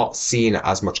 I've not seen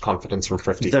as much confidence from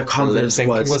Thrifty. The confidence lip syncing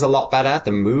was- was a lot better.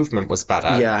 The movement was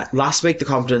better. Yeah, last week the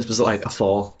confidence was like a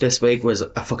 4. This week was a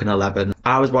fucking 11.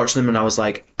 I was watching them and I was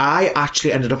like, I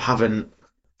actually ended up having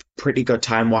pretty good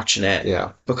time watching it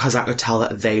Yeah. because I could tell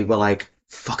that they were like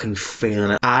fucking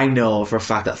feeling it. I know for a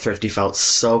fact that Thrifty felt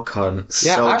so cunt,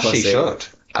 Yeah, so as pussy. she should.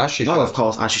 As she should. Oh, of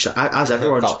course, as she should. As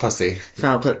everyone Felt pussy.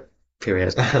 felt it.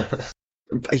 Period.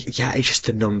 Yeah, it's just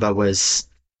the number was.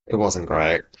 It wasn't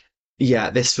great. Yeah,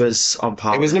 this was on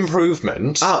par. It was an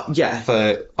improvement. Oh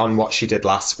yeah, On what she did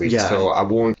last week, Yeah. so I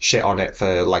won't shit on it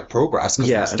for like progress because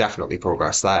Yeah. there's definitely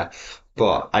progress there.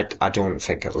 But I don't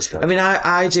think it was good. I mean,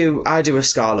 I do a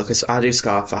scar look. I do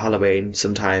scar for Halloween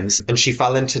sometimes. And she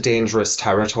fell into dangerous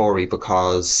territory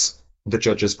because the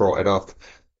judges brought it up.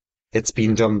 It's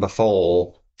been done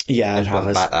before. Yeah, It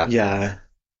was better. Yeah,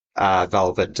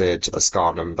 Velvet did a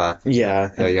Scar number, yeah.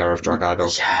 the Year of Drag Idol,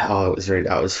 Yeah, oh, it was really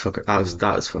that was fucking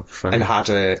fun. and had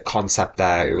a concept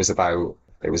there. It was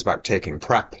about taking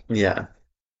prep, Yeah,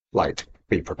 like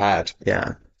be prepared.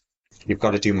 yeah, You've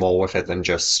got to do more with it than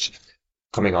just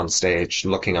coming on stage,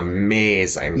 looking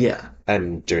amazing, yeah,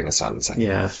 and doing a stand second.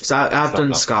 yeah. So I've done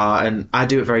enough. Scar, and I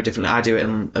do it very differently. I do it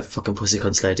in a fucking pussy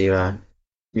cunt lady,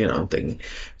 thing.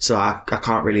 So I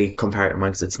can't really compare it to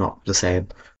mine because it's not the same.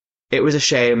 It was a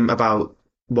shame about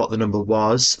what the number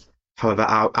was. However,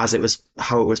 how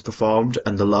it was performed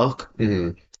and the look,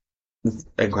 Mhm.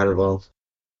 incredible.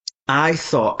 I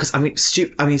thought because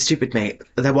stupid me.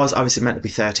 There was obviously meant to be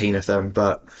 13 of them,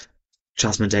 but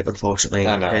Jasmine Dick unfortunately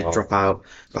I know. did drop out.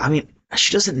 But I mean,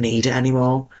 she doesn't need it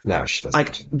anymore. No, she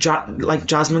doesn't. Like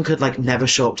Jasmine could like never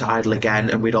show up to Idol again,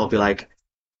 and we'd all be like,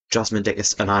 Jasmine Dick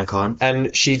is an icon.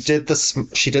 And she did the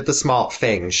smart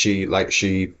thing.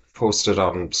 She posted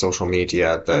on social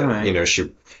media that Alright. she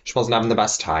wasn't having the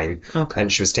best time, Okay.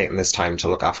 and she was taking this time to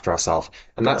look after herself.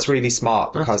 And that's Good. really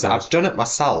smart because That's I've done it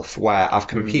myself where I've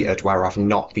competed where I've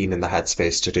not been in the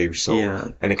headspace to do so, Yeah.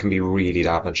 and it can be really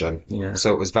damaging. Yeah.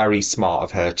 So it was very smart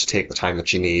of her to take the time that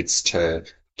she needs to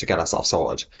get herself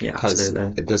sorted. Yeah, Because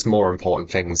absolutely. there's more important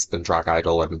things than Drag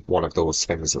Idol, and one of those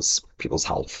things is people's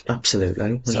health.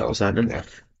 Absolutely, So 100%. And yeah.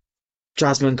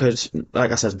 Jasmine could,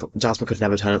 like I said, Jasmine could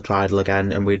never turn up to Idol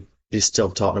again, and we'd be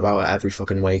still talking about it every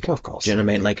fucking week. Of course. Do you know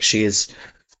what I mean? Like she is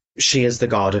the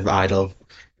god of Idol.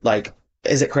 Like,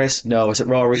 is it Chris? No. Is it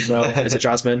Rory? No. Is it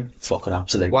Jasmine? Fucking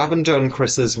absolutely. We haven't done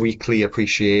Chris's weekly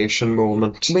appreciation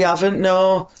moment. We haven't.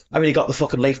 No. I mean, he got the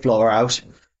fucking leaf blower out.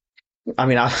 I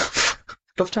mean, I'd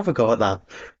love to have a go at that.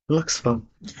 It looks fun.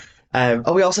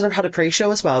 We also had a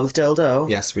pre-show as well with Dildo.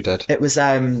 Yes, we did. It was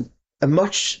a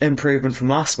much improvement from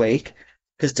last week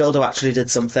because Dildo actually did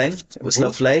something. It was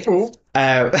lovely.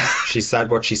 She said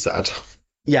what she said.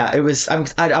 Yeah, it was.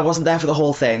 I wasn't there for the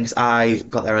whole thing 'cause I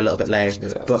got there a little bit late.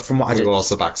 Yeah. But from what I We did, were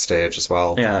also backstage as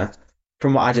well. yeah,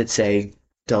 from what I did see,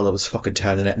 Dildo was fucking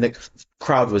turning it, and the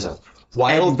crowd was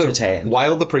entertained.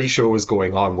 While the pre-show was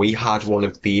going on, we had one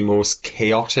of the most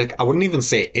chaotic, I wouldn't even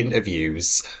say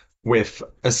interviews, with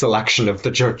a selection of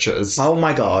the judges. Oh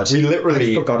my God. We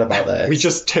literally I forgot about this. We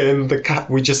just turned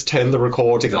the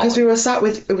recording on. Because we were sat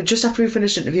with, just after we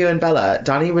finished interviewing Bella,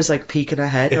 Danny was like peeking her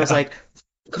head. I was like,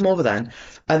 come over then.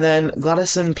 And then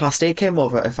Gladys and Plastic came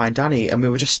over to find Danny, and we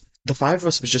were just, the five of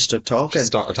us was just stood talking. Just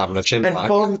started having a chin And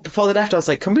wag. before they left, I was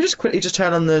like, can we just quickly just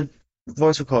turn on the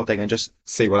voice record thing and just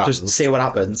See what happens. see what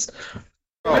happens?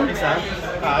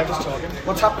 Just talking.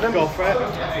 What's happening? Go for it.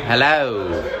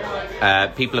 Hello,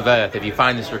 people of Earth. If you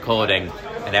find this recording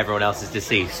and everyone else is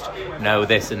deceased, know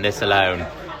this and this alone.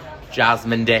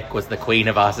 Jasmine Dick was the queen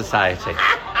of our society.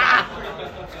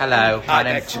 Hello, my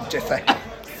name's...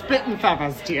 Splitting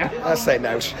feathers, dear. I say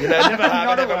no. You know, never have,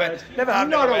 Not a never word. will. Never have,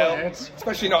 Not never a will. word.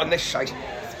 Especially not on this shite.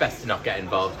 It's best to not get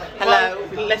involved. Hello,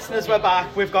 listeners, we're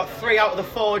back. We've got 3 out of the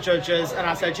 4 judges, and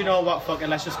I said, you know what, fuck it,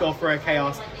 let's just go for a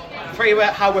chaos. 3,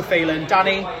 how we're feeling.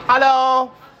 Danny,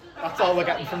 hello. That's all we're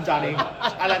getting from Danny. And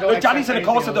I don't But Danny's in a expect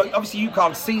corset anything that obviously you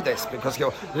can't see this because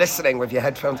you're listening with your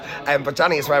headphones. But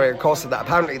Danny is wearing a corset that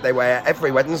apparently they wear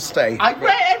every Wednesday. I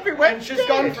wear every Wednesday. She's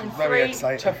gone from Very 3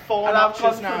 exciting. to 4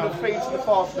 notches now. From the 3 to the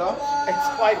 4th now.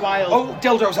 It's quite wild. Oh,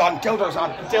 dildos on, dildos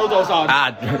on. Dildos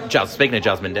on. Speaking of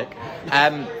Jasmine Dick,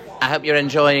 I hope you're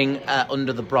enjoying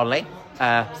Under the Brolly.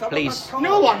 Please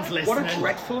No one's listening. What a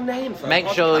dreadful name for make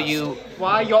a sure podcast. you...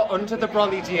 Why you're under the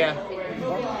brolly, dear?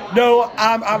 No,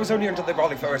 I was only under the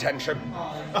brolly for attention.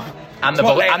 And the,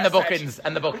 What and the Lena bookings.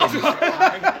 And the bookings.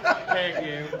 Hate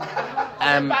you.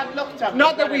 Bad luck to have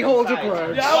Not that we hold a inside.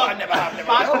 grudge. No, I never have, never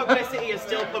Bad will. publicity is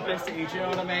still publicity, do you know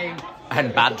what I mean?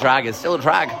 And bad drag is still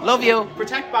drag. Love you.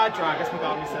 Protect bad drag, as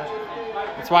McGarvey said.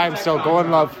 That's why I'm still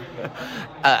going, love.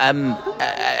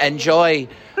 Enjoy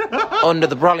Under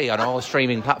the Brolly on all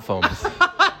streaming platforms.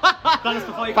 Gladys,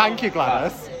 before you go, Thank you,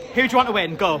 Gladys. who do you want to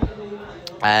win? Go.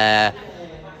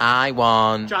 I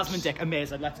want... Jasmine Dick,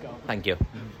 amazing, let's go. Thank you.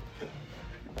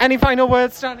 Any final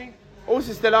words, Danny? Oh, is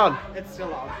it still on? It's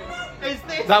still on. Is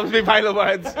this That was my final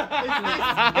words.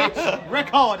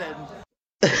 recording?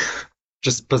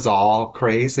 Just bizarre,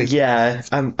 crazy. Yeah,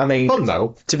 I mean, Fun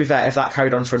though. to be fair, if that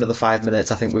carried on for another 5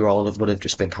 minutes, I think we all would have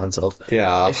just been cancelled.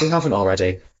 Yeah. If we haven't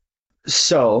already.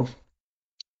 So,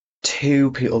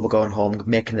 2 people were going home,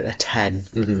 making it a 10.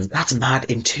 Mhm. That's mad.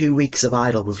 In 2 weeks of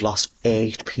Idol, we've lost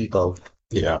 8 people.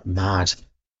 Yeah. Mad.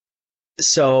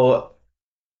 So,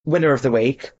 winner of the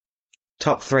week,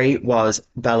 top 3 was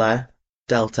Bella,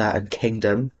 Delta, and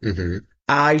Kingdom. hmm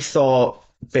I thought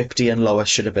Bipty and Lois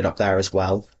should have been up there as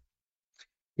well.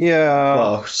 Yeah.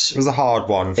 But, It was a hard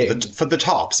one. It- For the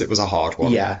tops, it was a hard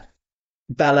one. yeah.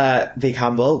 Bella V.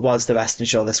 Campbell was the best in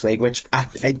show this week, which I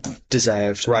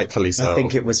deserved. Rightfully so. I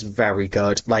think it was very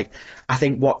good. Like, I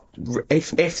think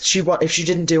if she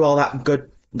didn't do all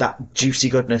that juicy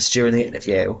goodness during the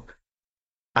interview,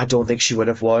 I don't think she would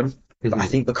have won. But I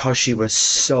think because she was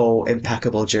so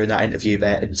impeccable during that interview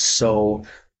bit and so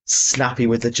snappy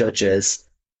with the judges,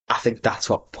 I think that's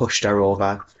what pushed her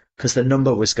over. Because the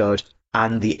number was good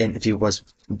and the interview was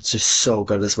just so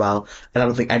good as well. And I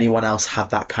don't think anyone else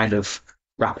had that kind of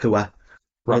rapport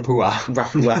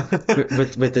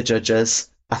with the judges.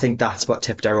 I think that's what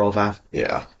tipped her over.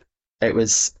 Yeah. It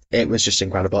was just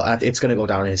incredible. And it's going to go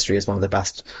down in history as one of the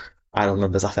best Idol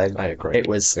numbers, I think. I agree. It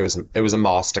was a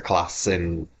masterclass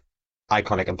in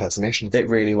iconic impersonations. It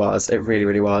really was. It really,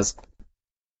 really was.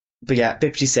 But yeah,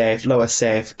 Bipty safe, Lois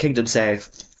safe, Kingdom safe,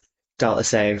 Delta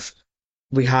safe.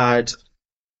 We had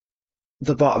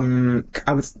the bottom,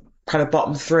 I was kind of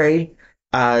bottom 3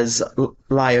 as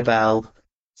Liabelle,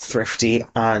 Thrifty,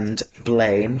 and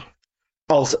Blaine.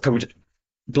 Also,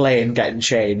 Blaine getting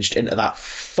changed into that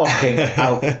fucking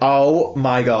oh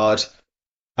my god.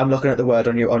 I'm looking at the word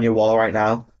on your wall right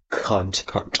now. Cunt.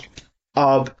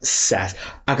 Obsessed.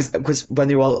 Because when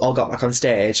they all got back on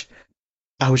stage,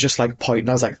 I was just like pointing.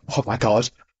 I was like, oh my god,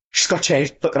 she's got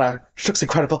changed. Look at her. She looks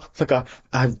incredible. Look at her.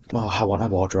 I want a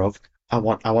wardrobe. I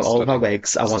want all of my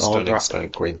wigs. I want all of her. Stunning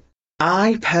queen.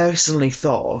 I personally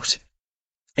thought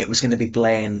it was going to be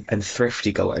Blaine and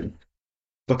Thrifty going,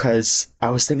 because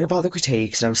I was thinking about the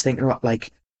critiques and I was thinking about,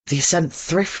 like, they sent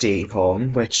Thrifty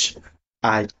home, which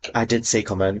I did see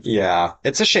coming. Yeah.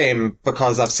 It's a shame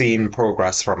because I've seen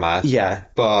progress from her. Yeah,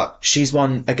 But she's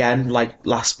won again,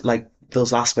 last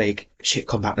week. She'd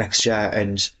come back next year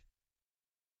and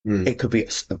it could be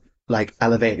like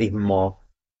elevated even more.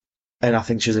 And I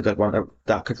think she's a good one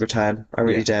that could return. I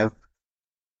really do.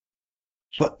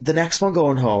 But the next one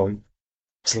going home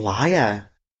was Liar.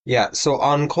 yeah, so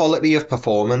on quality of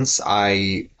performance,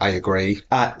 I agree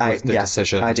with the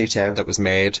decision I do too. that was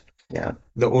made. Yeah.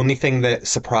 The only thing that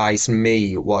surprised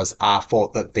me was I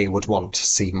thought that they would want to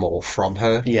see more from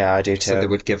her. Yeah, I do So they too.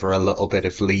 would give her a little bit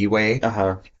of leeway.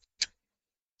 Uh-huh.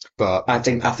 But I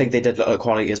think they did look at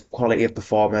quality of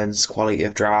performance, quality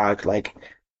of drag, like,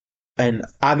 and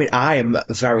I mean, I am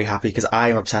very happy because I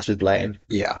am obsessed with Blaine.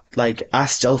 yeah. Like, I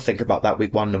still think about that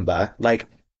week one number. Like,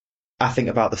 I think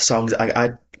about the songs.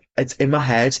 It's in my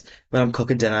head when I'm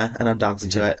cooking dinner and I'm dancing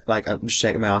to it. Like, I'm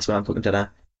shaking my ass when I'm cooking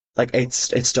dinner. Like,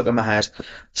 it's stuck in my head.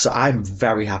 So I'm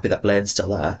very happy that Blaine's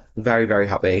still there. Very, very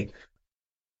happy.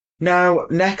 Now,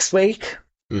 next week,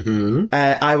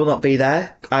 I will not be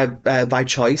there. By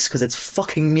choice because it's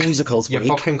fucking musicals You're week.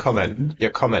 fucking coming. You're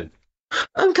coming.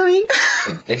 I'm coming.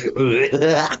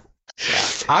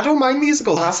 I don't mind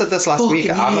musicals. I said this last week.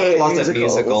 I'm a hate closet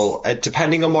musicals. musical.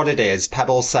 Depending on what it is,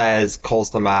 Pebble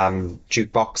calls them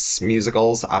jukebox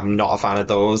musicals. I'm not a fan of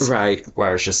those. Right.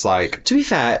 Where it's just like To be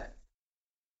fair,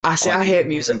 I say I hate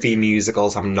music. the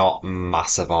musicals. I'm not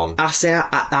massive on. I say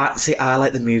I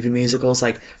like the movie musicals.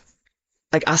 Like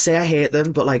I say I hate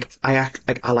them, but like I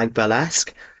like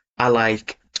burlesque. I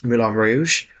like Moulin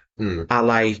Rouge. I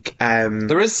like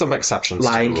There is some exceptions.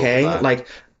 Lion to King. that. Like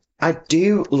I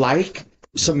do like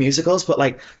some musicals, but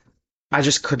like I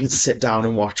just couldn't sit down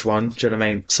and watch one. Do you know what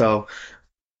I mean? So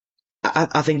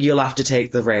I think you'll have to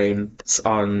take the reins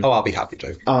on Oh, I'll be happy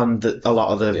to. a lot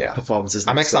of the Yeah. performances.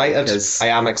 I'm next week, excited. because I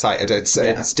am excited.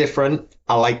 It's different.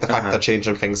 I like the fact they're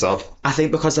changing things up. I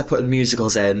think because they're putting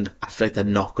musicals in, I feel like they're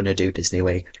not going to do Disney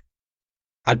Week.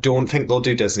 I don't think they'll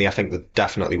do Disney. I think they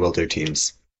definitely will do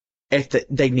Teams. If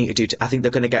they need to do, I think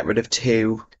they're going to get rid of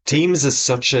two. Teams is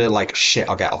such a like shit.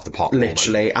 I'll get off the pot. moment.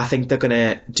 Literally, I think they're going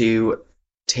to do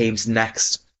teams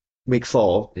next week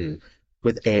 4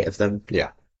 with 8 of them.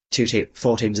 Yeah.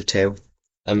 4 teams of 2.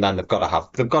 And then they've got to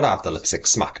have the lip sync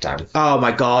SmackDown. Oh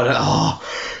my god! Oh,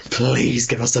 please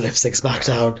give us the lip sync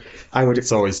SmackDown.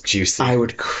 It's always juicy. I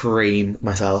would cream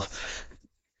myself.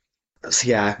 So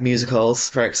yeah, musicals.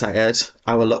 Very excited.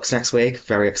 Our looks next week.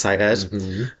 Very excited.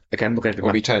 Again, we're going to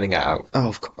We'll be turning it out. Oh,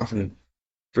 of course. I mean,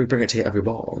 we bring it to you every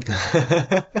ball.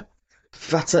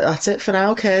 That's it for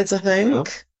now, kids. I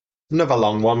think. Another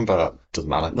long one, but doesn't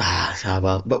matter.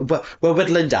 Well, but we're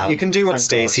whittling down. You can do what Thank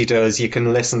Stacey does. You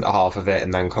can listen to half of it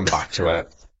and then come back to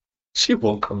it. She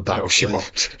won't come back. No, she to it.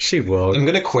 won't. She won't. I'm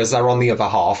going to quiz her on the other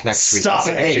half next week. Stop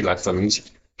See if it. She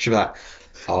listens. She'll be like,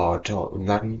 "Oh, I don't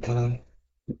remember."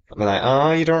 I'll be like,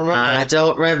 "Oh, you don't remember?" I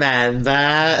don't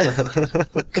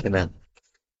remember. Come on.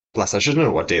 Bless her. She doesn't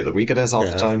know what day of the week it is all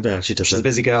the time. Yeah, she She's a doesn't.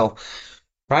 busy girl.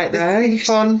 Right, this has been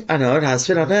fun. I know it has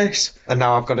been, hasn't it? And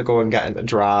now I've got to go and get into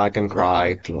drag and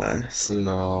cry. Bless.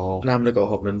 No. Now I'm gonna go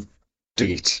home and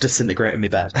Eat. disintegrate in my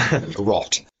bed.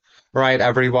 Rot. Right,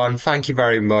 everyone, thank you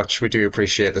very much. We do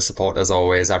appreciate the support as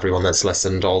always, everyone that's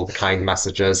listened, all the kind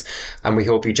messages, and we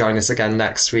hope you join us again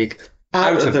next week.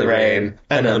 Out of the rain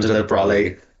and under the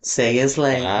brolly. See you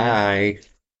later. Bye.